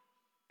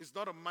is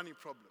not a money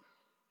problem.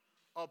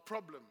 Our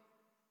problem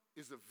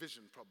is a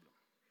vision problem.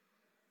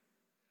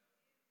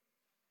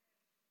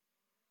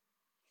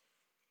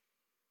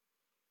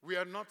 We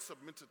are not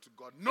submitted to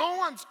God. No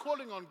one's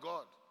calling on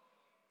God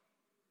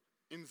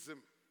in Zim.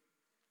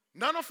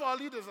 None of our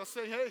leaders are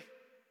saying, hey,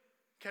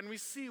 can we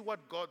see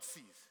what God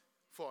sees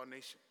for our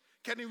nation?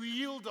 Can we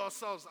yield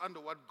ourselves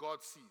under what God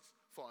sees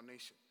for our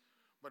nation?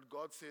 But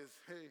God says,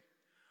 hey,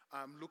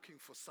 I'm looking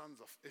for sons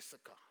of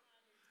Issachar.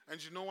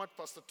 And you know what?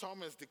 Pastor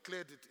Tom has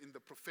declared it in the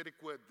prophetic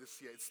word this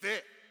year. It's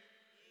there.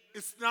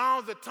 It's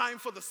now the time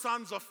for the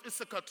sons of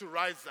Issachar to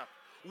rise up.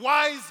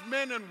 Wise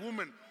men and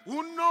women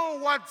who know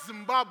what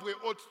Zimbabwe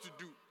ought to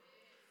do.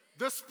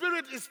 The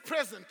Spirit is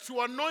present to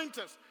anoint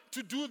us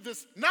to do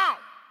this now.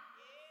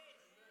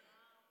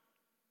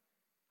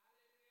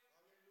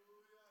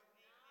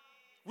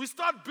 We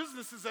start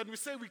businesses and we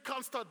say we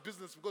can't start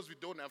business because we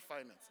don't have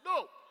finance.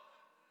 No.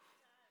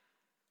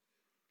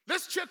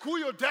 Let's check who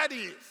your daddy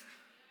is.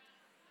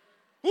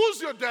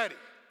 Who's your daddy?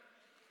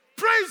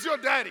 Praise your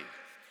daddy.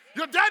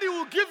 Your daddy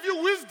will give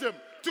you wisdom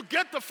to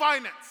get the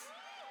finance.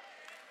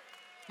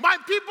 My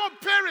people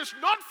perish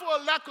not for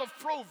a lack of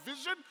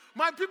provision.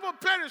 My people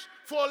perish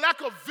for a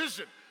lack of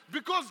vision.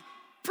 Because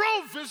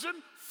provision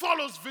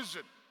follows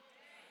vision.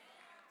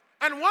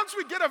 And once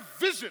we get a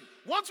vision,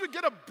 once we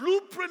get a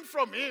blueprint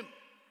from Him,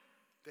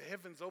 the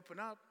heavens open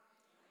up.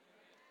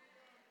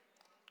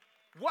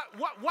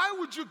 Why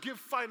would you give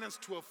finance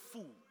to a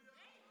fool?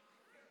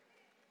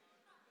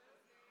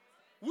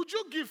 Would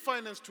you give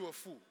finance to a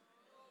fool?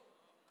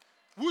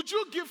 Would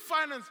you give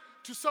finance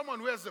to someone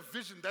who has a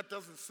vision that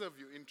doesn't serve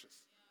your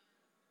interests?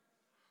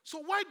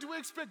 So why do we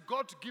expect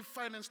God to give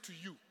finance to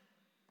you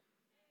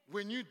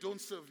when you don't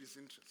serve His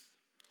interests?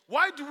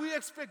 Why do we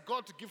expect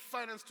God to give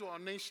finance to our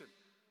nation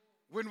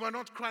when we're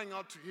not crying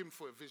out to Him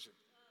for a vision?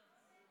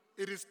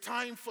 It is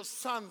time for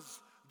sons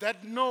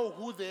that know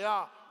who they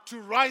are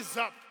to rise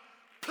up,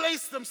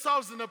 place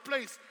themselves in a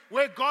place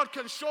where God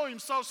can show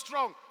Himself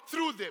strong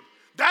through them.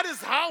 That is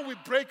how we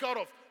break out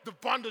of the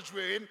bondage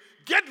we're in.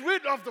 Get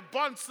rid of the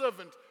bond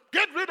servant.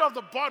 Get rid of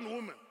the bond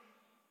woman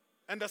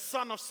and the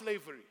son of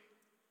slavery.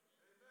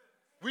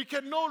 We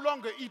can no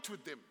longer eat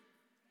with them.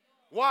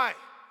 Why?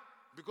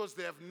 Because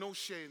they have no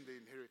share in the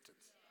inheritance.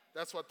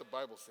 That's what the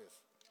Bible says.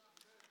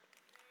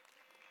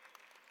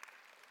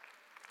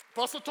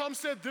 Pastor Tom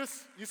said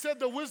this. He said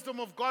the wisdom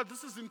of God,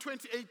 this is in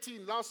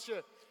 2018, last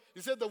year.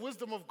 He said the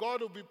wisdom of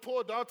God will be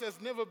poured out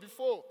as never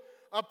before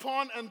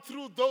upon and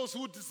through those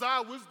who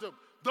desire wisdom.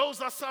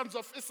 Those are sons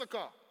of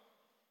Issachar.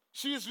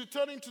 She is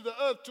returning to the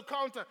earth to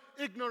counter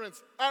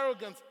ignorance,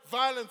 arrogance,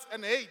 violence,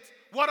 and hate.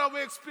 What are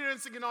we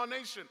experiencing in our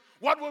nation?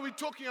 What were we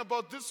talking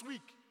about this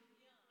week?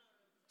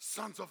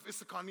 Sons of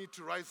Issachar need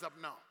to rise up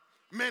now.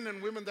 Men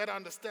and women that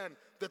understand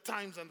the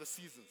times and the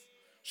seasons.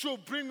 She'll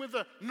bring with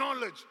her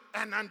knowledge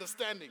and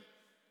understanding.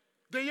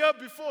 The year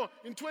before,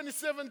 in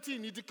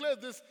 2017, he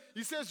declared this.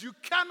 He says, you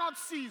cannot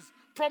seize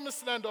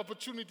promised land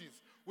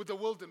opportunities with a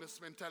wilderness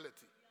mentality.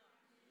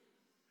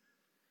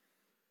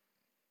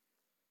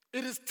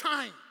 It is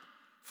time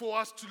for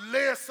us to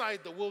lay aside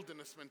the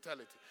wilderness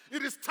mentality.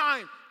 It is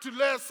time to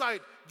lay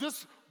aside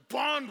this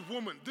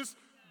bondwoman, this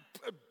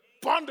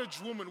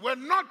bondage woman. We're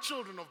not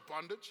children of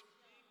bondage.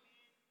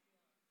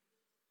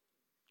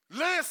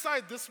 Lay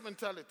aside this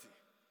mentality.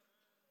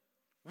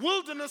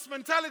 Wilderness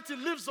mentality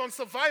lives on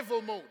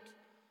survival mode.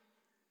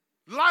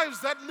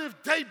 Lives that live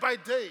day by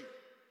day.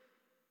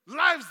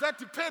 Lives that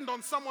depend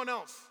on someone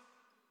else.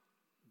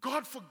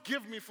 God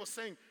forgive me for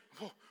saying,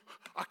 oh,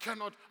 I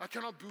cannot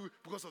do it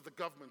because of the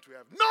government we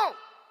have. No!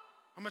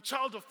 I'm a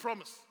child of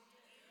promise.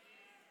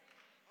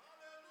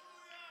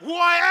 Who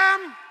I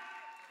am,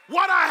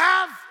 what I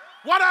have,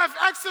 what I have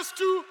access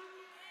to,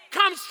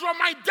 comes from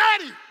my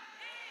daddy.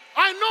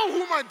 I know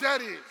who my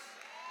daddy is.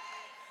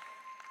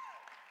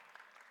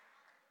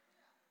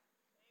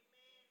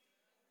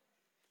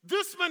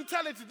 This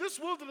mentality, this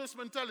wilderness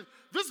mentality,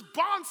 this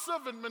bond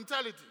servant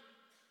mentality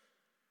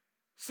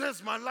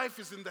says my life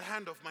is in the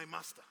hand of my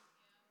master.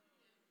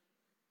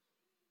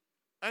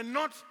 And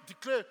not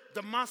declare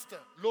the master,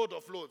 Lord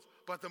of Lords,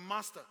 but the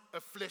master, a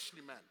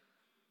fleshly man.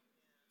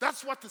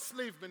 That's what the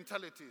slave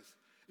mentality is.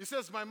 He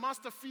says, my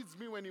master feeds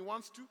me when he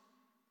wants to.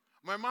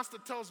 My master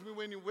tells me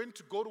when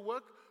to go to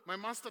work. My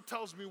master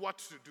tells me what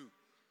to do.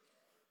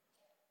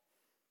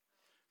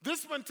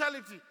 This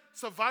mentality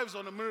survives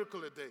on a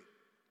miracle a day.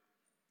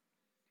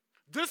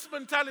 This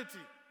mentality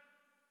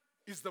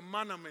is the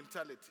manna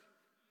mentality.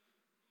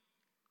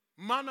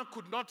 Manna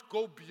could not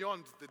go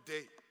beyond the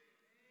day.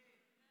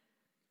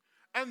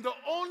 And the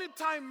only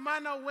time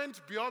manna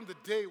went beyond the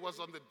day was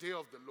on the day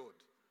of the Lord.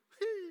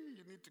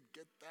 You need to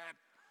get that.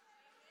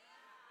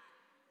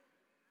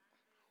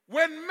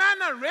 When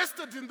manna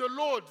rested in the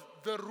Lord,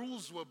 the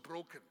rules were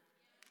broken.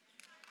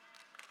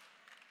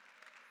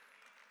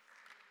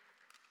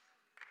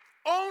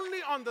 Only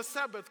on the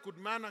Sabbath could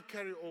manna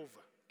carry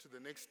over to the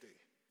next day.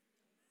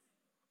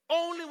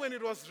 Only when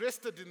it was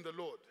rested in the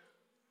Lord.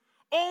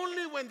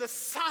 Only when the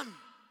son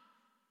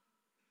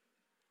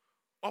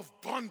of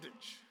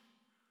bondage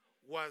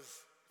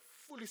was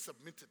fully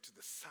submitted to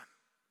the Son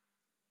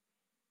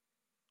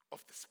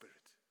of the Spirit,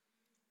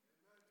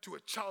 to a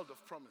child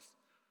of promise,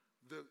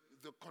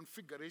 the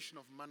configuration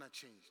of manna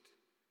changed.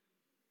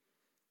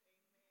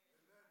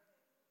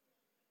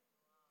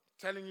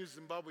 Telling you,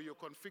 Zimbabwe, your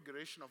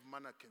configuration of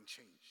manna can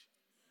change.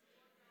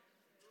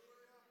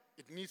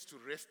 It needs to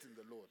rest in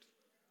the Lord.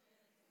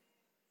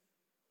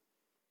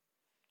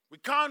 We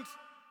can't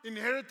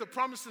inherit the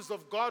promises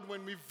of God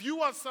when we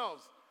view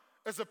ourselves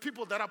as a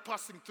people that are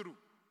passing through.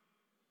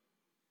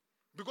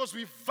 Because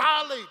we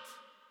violate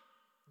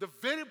the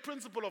very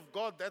principle of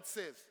God that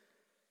says,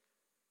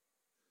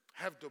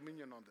 have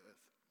dominion on the earth.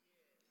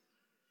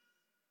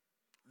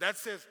 That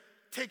says,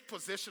 take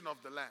possession of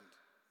the land.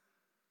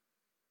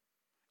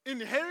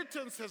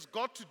 Inheritance has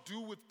got to do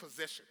with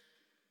possession.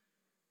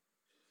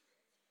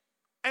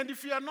 And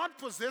if you are not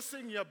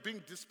possessing, you are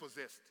being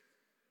dispossessed.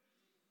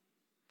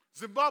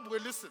 Zimbabwe,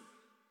 listen.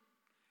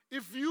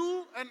 If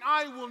you and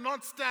I will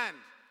not stand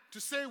to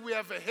say we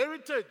have a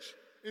heritage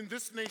in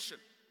this nation,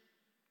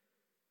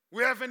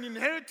 we have an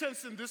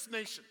inheritance in this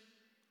nation,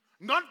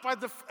 not by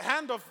the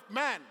hand of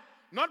man,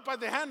 not by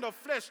the hand of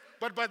flesh,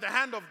 but by the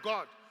hand of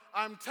God,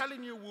 I'm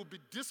telling you, we'll be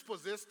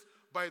dispossessed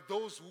by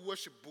those who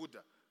worship Buddha.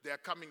 They are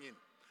coming in.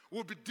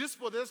 We'll be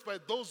dispossessed by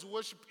those who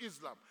worship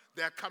Islam.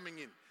 They are coming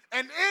in.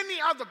 And any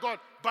other God,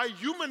 by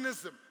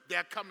humanism, they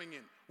are coming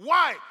in.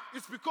 Why?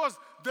 It's because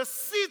the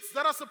seats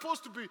that are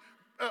supposed to be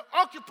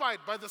occupied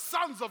by the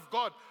sons of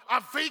God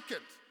are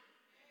vacant.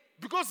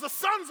 Because the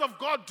sons of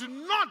God do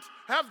not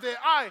have their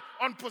eye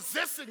on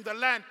possessing the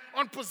land,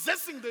 on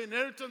possessing the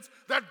inheritance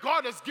that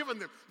God has given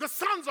them. The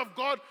sons of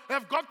God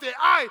have got their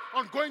eye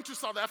on going to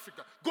South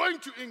Africa, going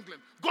to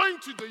England, going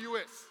to the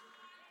US.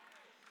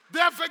 They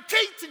are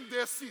vacating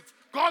their seats.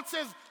 God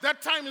says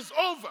that time is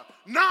over.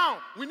 Now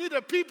we need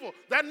a people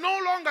that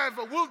no longer have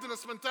a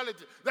wilderness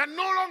mentality, that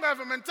no longer have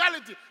a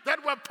mentality that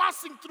we're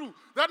passing through,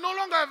 that no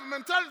longer have a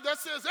mentality that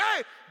says,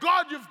 hey,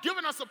 God, you've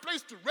given us a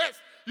place to rest.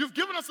 You've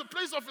given us a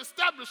place of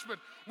establishment.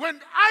 When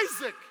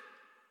Isaac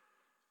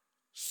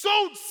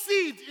sowed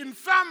seed in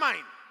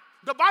famine,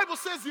 the Bible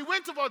says he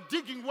went about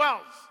digging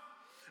wells.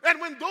 And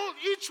when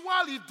each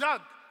well he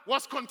dug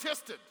was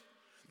contested,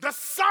 the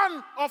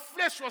son of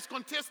flesh was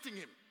contesting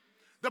him.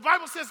 The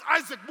Bible says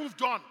Isaac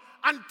moved on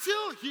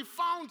until he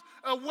found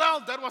a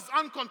well that was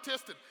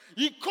uncontested.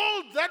 He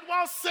called that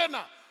well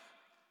Senah,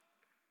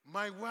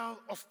 my well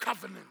of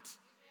covenant.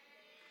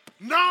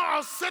 Now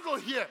I'll settle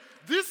here.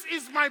 This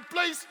is my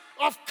place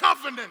of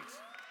covenant.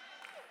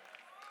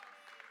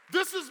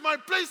 This is my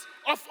place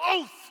of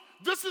oath.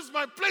 This is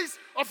my place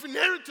of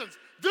inheritance.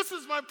 This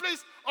is my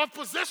place of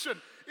possession.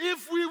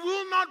 If we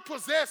will not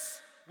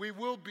possess, we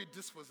will be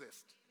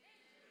dispossessed.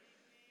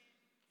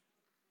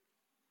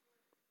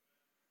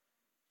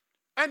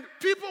 And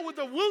people with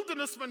a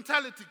wilderness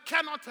mentality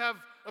cannot have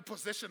a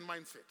possession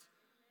mindset.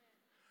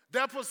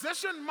 Their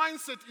possession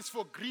mindset is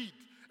for greed,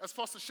 as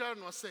Pastor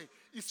Sharon was saying.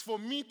 It's for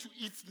me to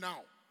eat now,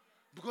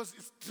 because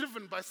it's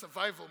driven by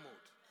survival mode.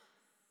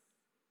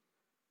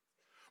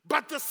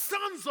 But the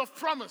sons of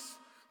promise,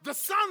 the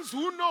sons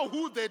who know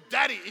who their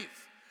daddy is,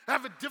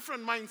 have a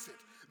different mindset.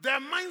 Their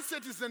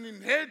mindset is an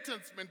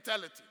inheritance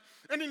mentality.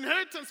 An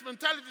inheritance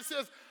mentality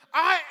says,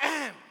 I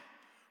am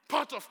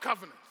part of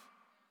covenant.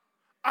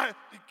 And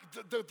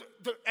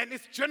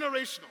it's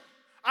generational.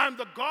 I am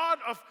the God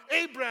of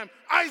Abraham,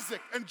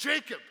 Isaac, and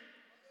Jacob.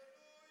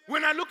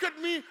 When I look at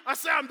me, I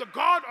say I'm the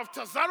God of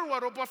Tazarwa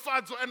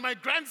Robafadzo and my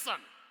grandson.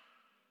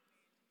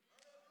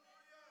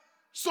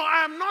 So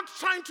I am not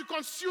trying to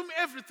consume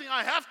everything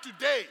I have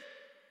today.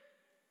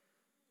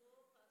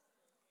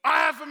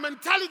 I have a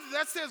mentality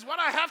that says what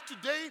I have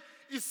today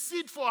is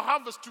seed for a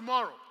harvest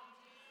tomorrow.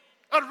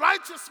 A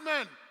righteous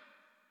man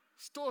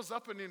stores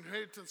up an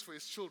inheritance for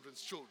his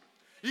children's children.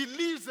 He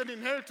leaves an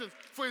inheritance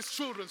for his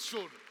children's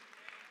children.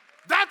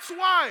 That's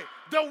why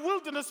the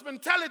wilderness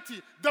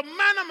mentality, the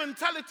manna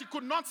mentality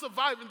could not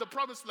survive in the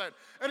promised land.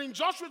 And in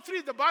Joshua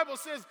 3, the Bible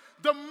says,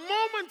 the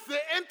moment they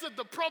entered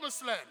the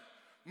promised land,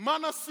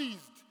 manna ceased,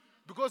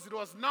 because it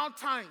was now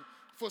time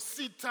for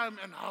seed time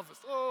and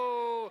harvest.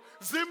 Oh,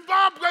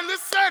 Zimbabwe,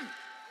 listen.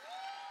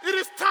 It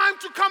is time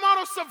to come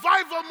out of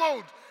survival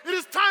mode. It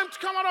is time to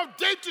come out of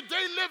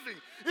day-to-day living.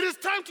 It is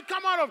time to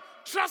come out of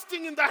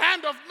trusting in the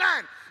hand of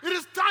man. It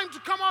is time to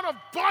come out of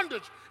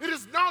bondage. It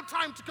is now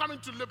time to come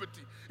into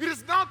liberty. It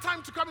is now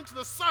time to come into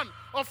the sun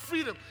of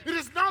freedom. It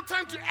is now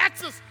time to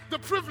access the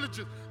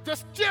privileges, the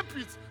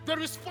stipends, the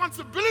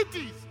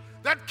responsibilities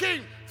that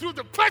came through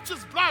the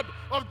precious blood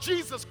of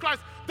Jesus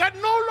Christ, that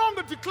no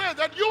longer declare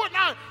that you and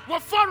I were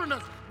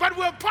foreigners, but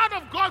we're part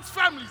of God's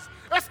families,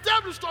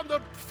 established on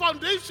the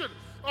foundation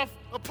of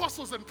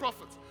apostles and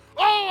prophets.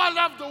 Oh, I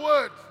love the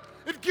word.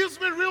 It gives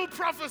me real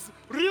promises.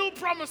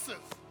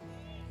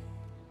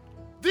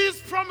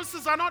 These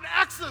promises are not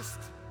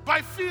accessed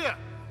by fear,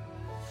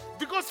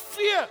 because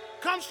fear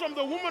comes from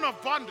the woman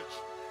of bondage.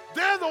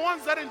 They're the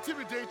ones that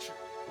intimidate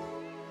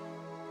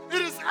you.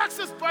 It is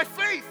accessed by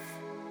faith.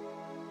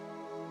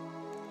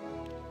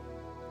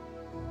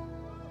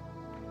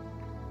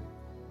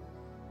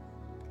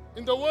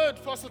 In the word,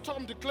 Pastor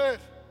Tom declared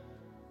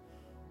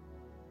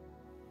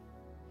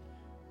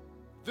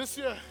this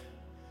year,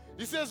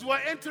 he says we're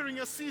entering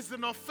a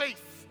season of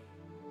faith.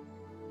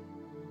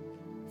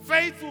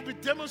 Faith will be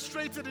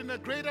demonstrated in a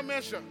greater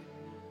measure.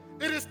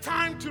 It is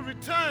time to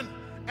return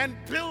and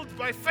build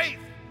by faith.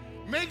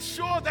 Make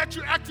sure that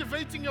you're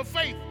activating your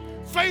faith.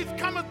 Faith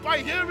cometh by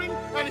hearing,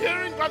 and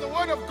hearing by the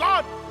word of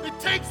God. It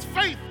takes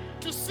faith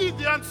to see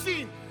the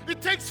unseen.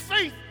 It takes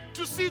faith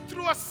to see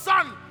through a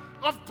son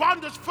of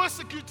bondage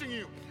persecuting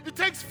you. It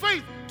takes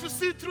faith to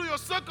see through your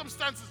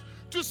circumstances,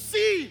 to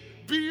see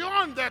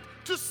beyond that,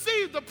 to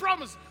see the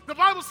promise. The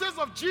Bible says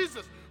of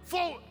Jesus,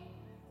 for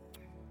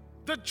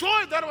the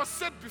joy that was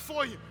set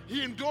before him,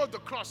 he endured the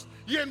cross.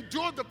 He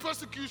endured the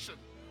persecution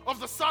of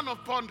the son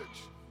of bondage.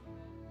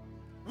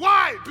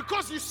 Why?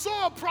 Because he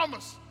saw a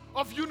promise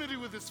of unity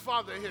with his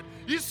Father ahead.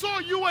 He saw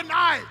you and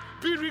I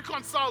be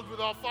reconciled with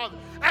our Father.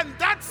 And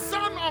that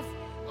son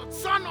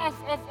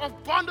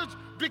of bondage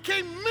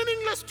became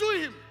meaningless to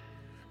him,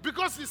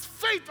 because his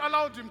faith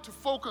allowed him to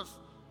focus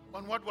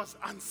on what was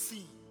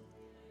unseen.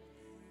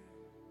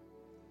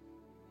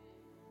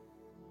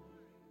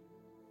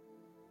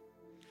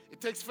 It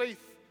takes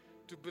faith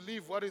to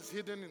believe what is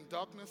hidden in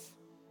darkness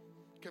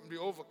can be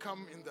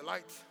overcome in the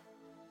light.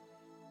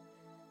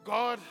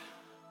 God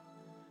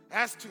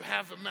has to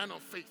have a man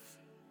of faith.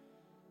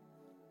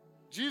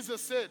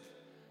 Jesus said,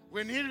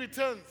 when he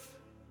returns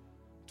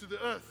to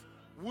the earth,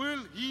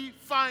 will he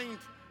find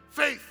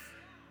faith?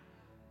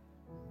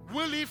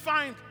 Will he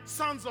find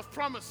sons of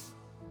promise?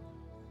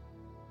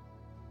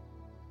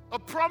 A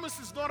promise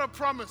is not a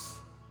promise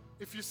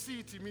if you see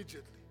it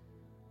immediately.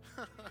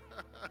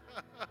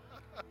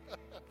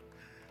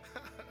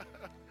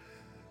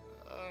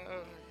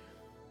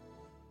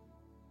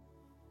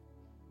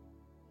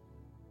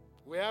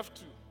 We have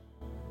to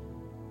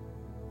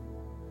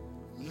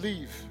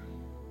leave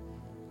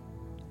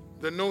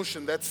the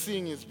notion that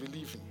seeing is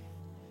believing.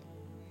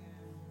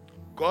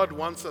 God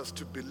wants us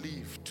to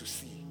believe to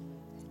see.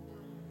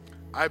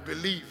 I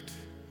believed,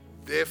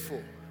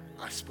 therefore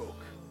I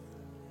spoke.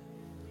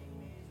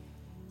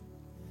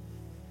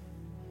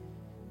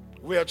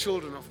 We are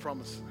children of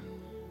promise.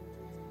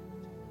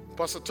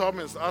 Pastor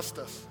Thomas asked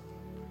us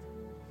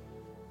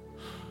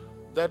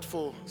that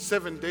for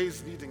 7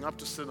 days leading up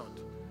to Synod,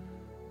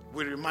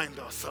 we remind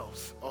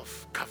ourselves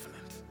of covenant.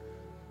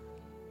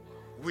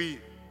 We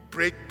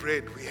break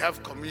bread, we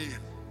have communion.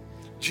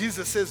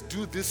 Jesus says,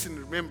 do this in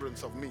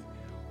remembrance of me.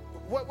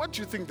 What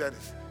do you think that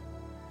is?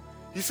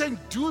 He's saying,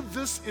 do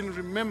this in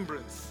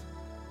remembrance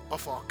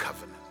of our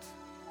covenant.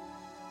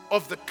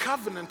 of the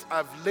covenant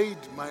I've laid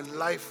my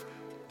life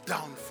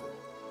down for.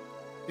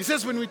 He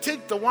says when we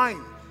take the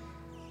wine,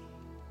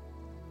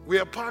 we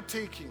are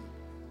partaking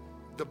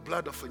the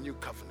blood of a new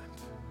covenant,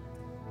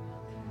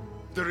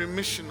 the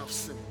remission of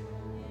sin.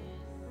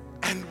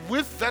 And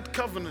with that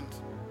covenant,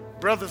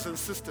 brothers and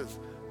sisters,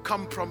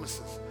 come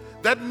promises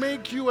that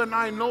make you and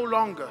I no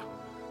longer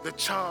the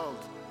child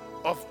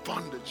of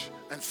bondage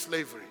and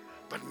slavery,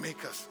 but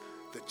make us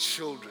the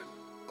children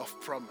of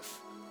promise,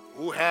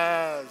 who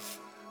has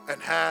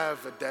and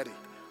have a daddy,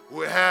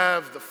 who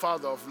have the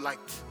Father of light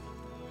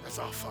as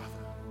our Father.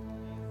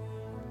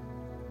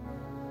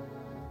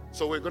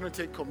 So we're going to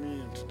take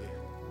communion today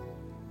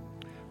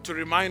to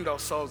remind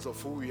ourselves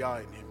of who we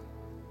are in Him.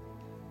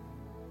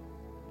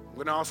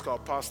 We're going to ask our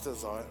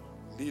pastors, our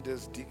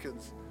leaders,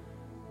 deacons,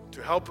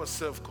 to help us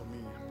serve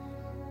communion.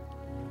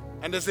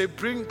 And as they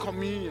bring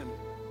communion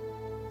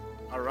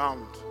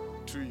around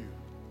to you,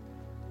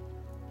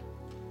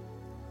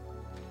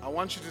 I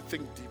want you to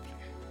think deeply.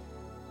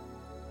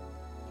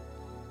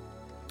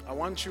 I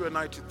want you and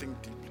I to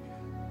think deeply.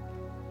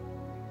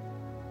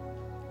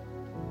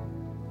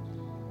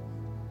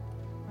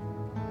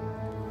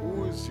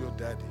 Who is your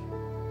daddy?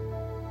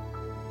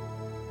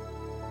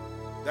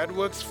 That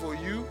works for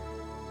you,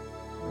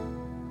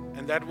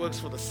 and that works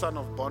for the son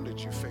of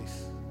bondage you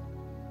face.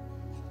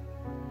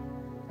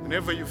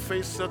 Whenever you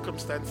face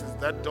circumstances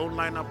that don't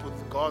line up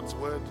with God's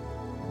word,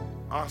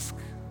 ask,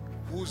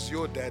 who's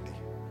your daddy?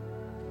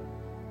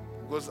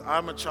 Because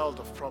I'm a child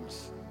of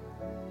promise.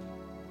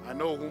 I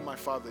know who my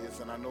Father is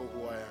and I know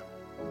who I am.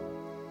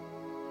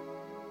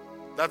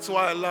 That's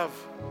why I love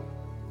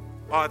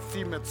our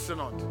theme at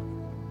Synod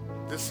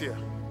this year,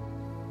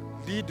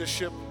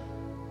 leadership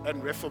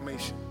and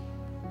reformation.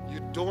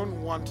 You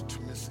don't want to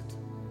miss it.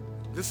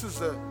 This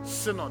is a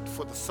synod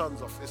for the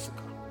sons of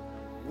Issachar,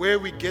 where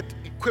we get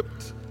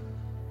equipped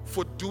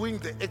for doing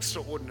the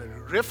extraordinary.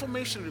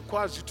 Reformation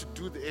requires you to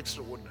do the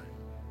extraordinary.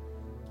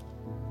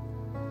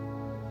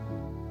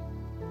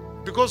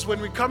 Because when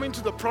we come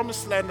into the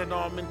promised land and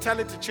our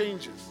mentality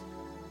changes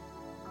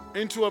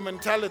into a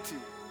mentality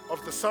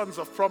of the sons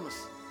of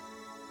promise,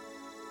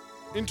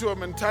 into a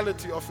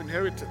mentality of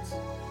inheritance,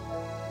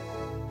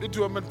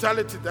 into a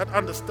mentality that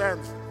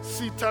understands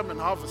seed time and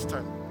harvest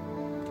time,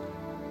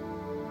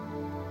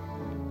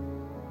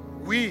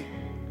 we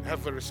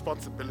have a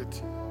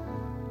responsibility.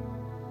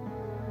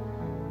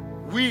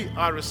 We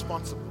are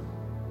responsible.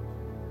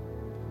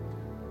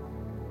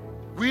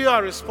 We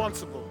are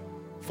responsible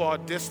for our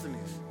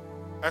destinies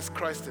as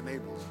Christ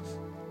enables us.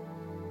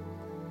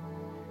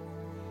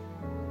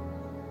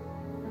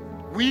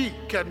 We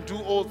can do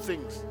all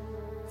things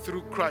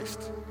through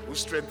Christ who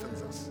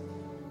strengthens us.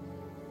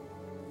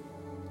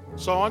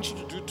 So I want you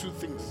to do two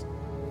things.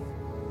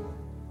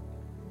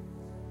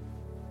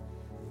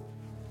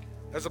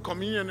 As the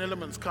communion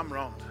elements come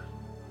around,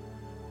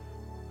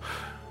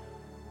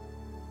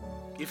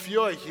 if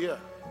you are here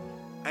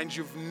and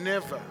you've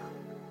never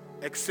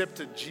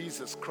accepted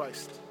Jesus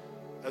Christ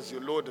as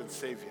your Lord and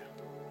Savior,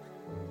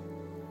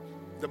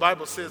 the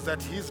Bible says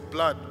that His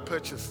blood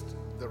purchased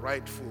the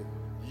right for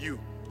you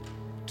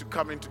to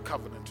come into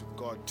covenant with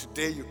God.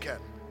 Today you can.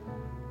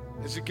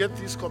 As you get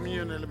these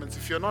communion elements,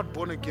 if you're not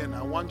born again,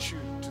 I want you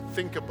to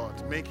think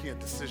about making a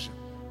decision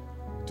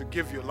to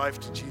give your life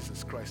to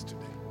Jesus Christ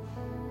today.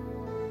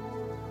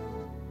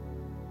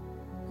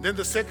 Then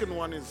the second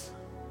one is,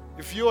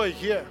 if you are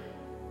here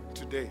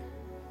today,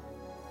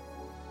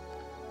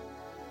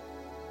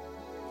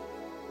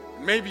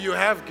 maybe you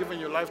have given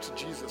your life to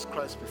Jesus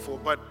Christ before,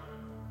 but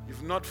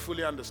you've not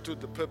fully understood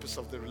the purpose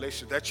of the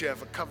relationship, that you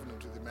have a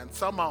covenant with Him, and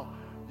somehow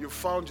you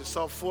found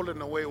yourself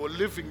falling away or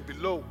living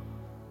below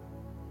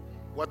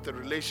what the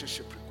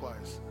relationship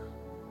requires.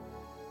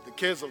 The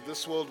cares of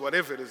this world,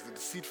 whatever it is, the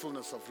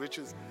deceitfulness of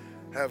riches,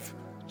 have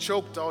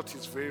choked out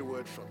His very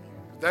word from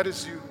you. If that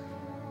is you,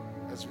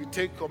 as we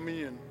take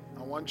communion,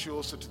 I want you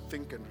also to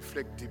think and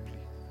reflect deeply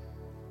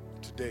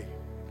today,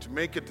 to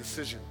make a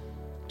decision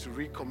to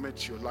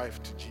recommit your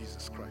life to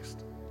Jesus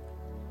Christ.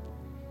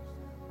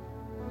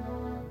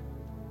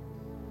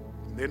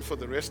 And then for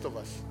the rest of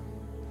us,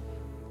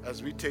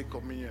 as we take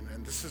communion,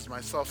 and this is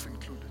myself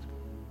included,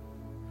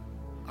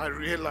 I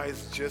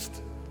realize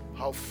just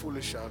how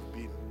foolish I've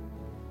been.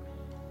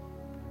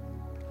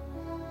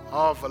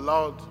 How I've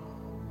allowed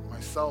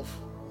myself,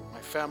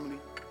 my family,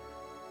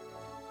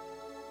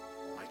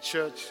 my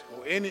church,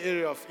 or any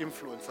area of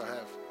influence I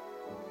have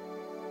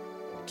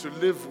to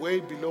live way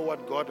below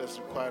what God has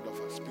required of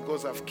us,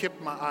 because I've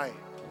kept my eye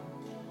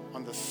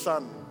on the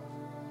son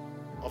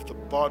of the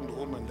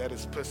bondwoman that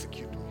is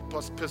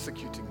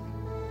persecuting me,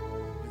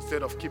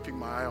 instead of keeping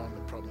my eye on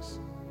the promise.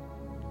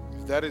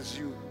 If that is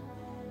you,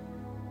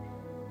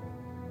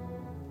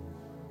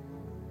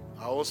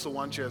 I also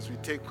want you, as we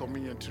take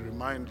communion, to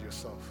remind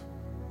yourself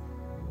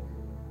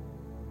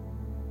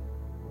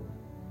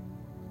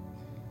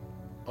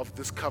of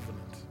this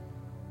covenant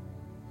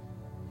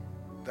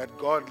that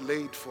God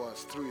laid for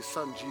us through His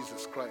Son,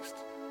 Jesus Christ.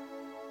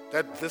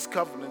 That this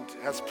covenant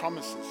has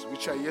promises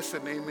which are yes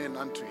and amen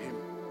unto Him.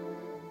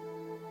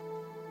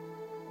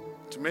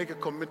 To make a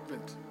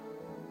commitment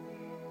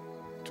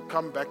to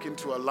come back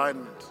into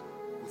alignment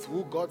with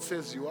who God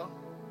says you are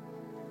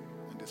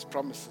and His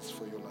promises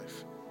for your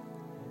life.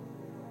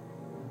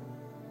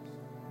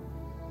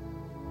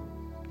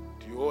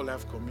 Do you all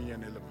have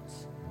communion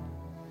elements?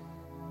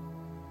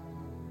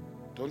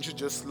 Don't you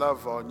just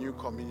love our new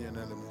communion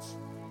elements?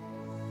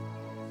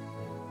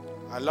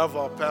 I love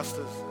our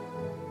pastors.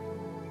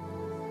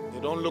 They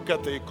don't look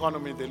at the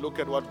economy, they look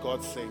at what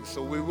God's saying.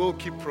 So we will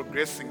keep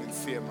progressing in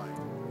CMI.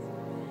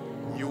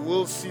 You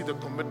will see the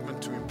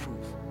commitment to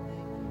improve.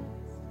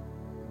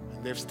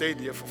 And they've stayed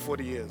here for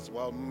 40 years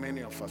while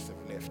many of us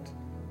have left,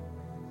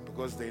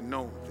 because they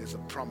know there's a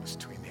promise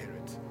to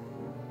inherit.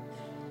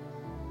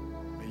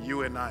 May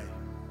you and I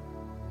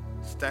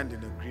stand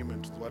in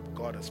agreement with what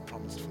God has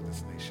promised for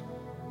this nation.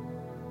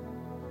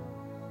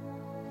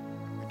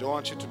 We don't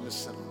want you to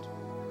miss out.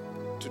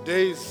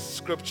 Today's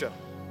scripture,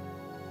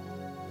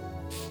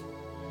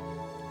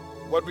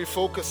 what we're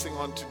focusing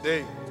on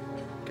today,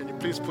 can you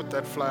please put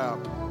that flyer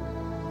up?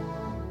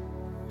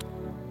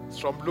 It's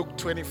from Luke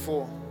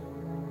 24,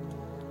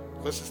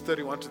 verses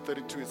 31 to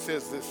 32. It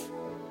says this.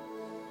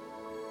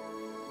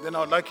 Then I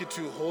would like you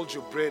to hold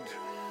your bread.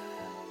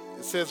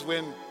 It says,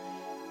 when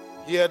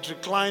he had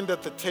reclined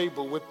at the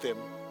table with them,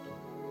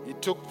 he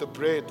took the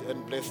bread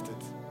and blessed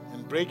it,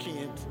 and breaking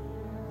it,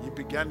 he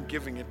began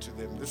giving it to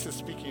them. This is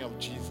speaking of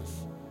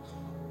Jesus.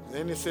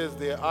 Then he says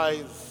their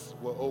eyes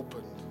were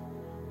opened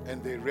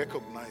and they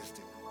recognized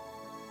him,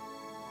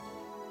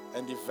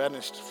 and he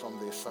vanished from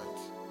their sight.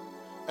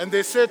 And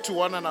they said to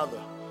one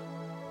another,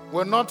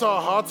 were not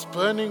our hearts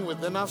burning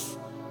within us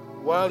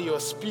while you were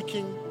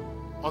speaking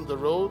on the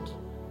road,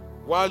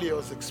 while he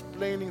was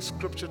explaining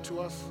scripture to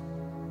us?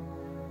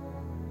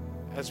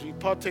 As we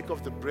partake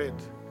of the bread,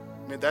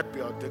 may that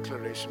be our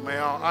declaration. May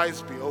our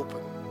eyes be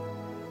open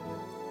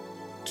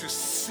to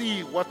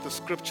see what the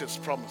scriptures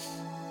promise,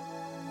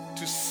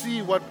 to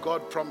see what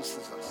God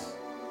promises us.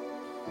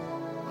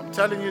 I'm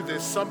telling you,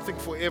 there's something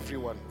for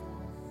everyone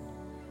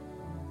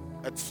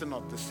at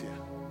Synod this year.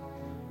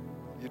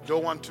 You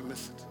don't want to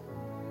miss it.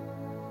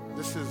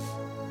 This is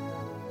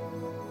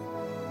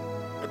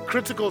a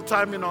critical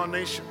time in our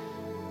nation.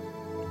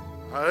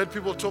 I heard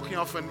people talking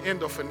of an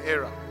end of an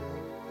era.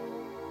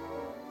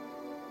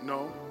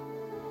 No,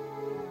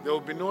 there will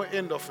be no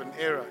end of an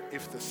era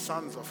if the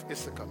sons of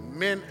Issachar,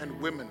 men and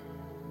women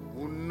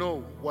who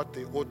know what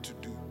they ought to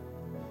do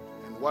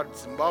and what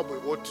Zimbabwe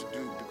ought to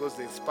do because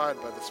they're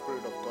inspired by the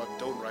Spirit of God,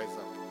 don't rise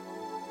up.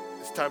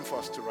 It's time for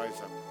us to rise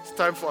up. It's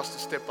time for us to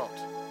step out.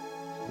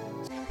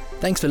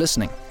 Thanks for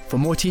listening. For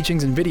more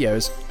teachings and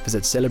videos,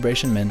 visit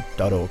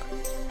celebrationmen.org.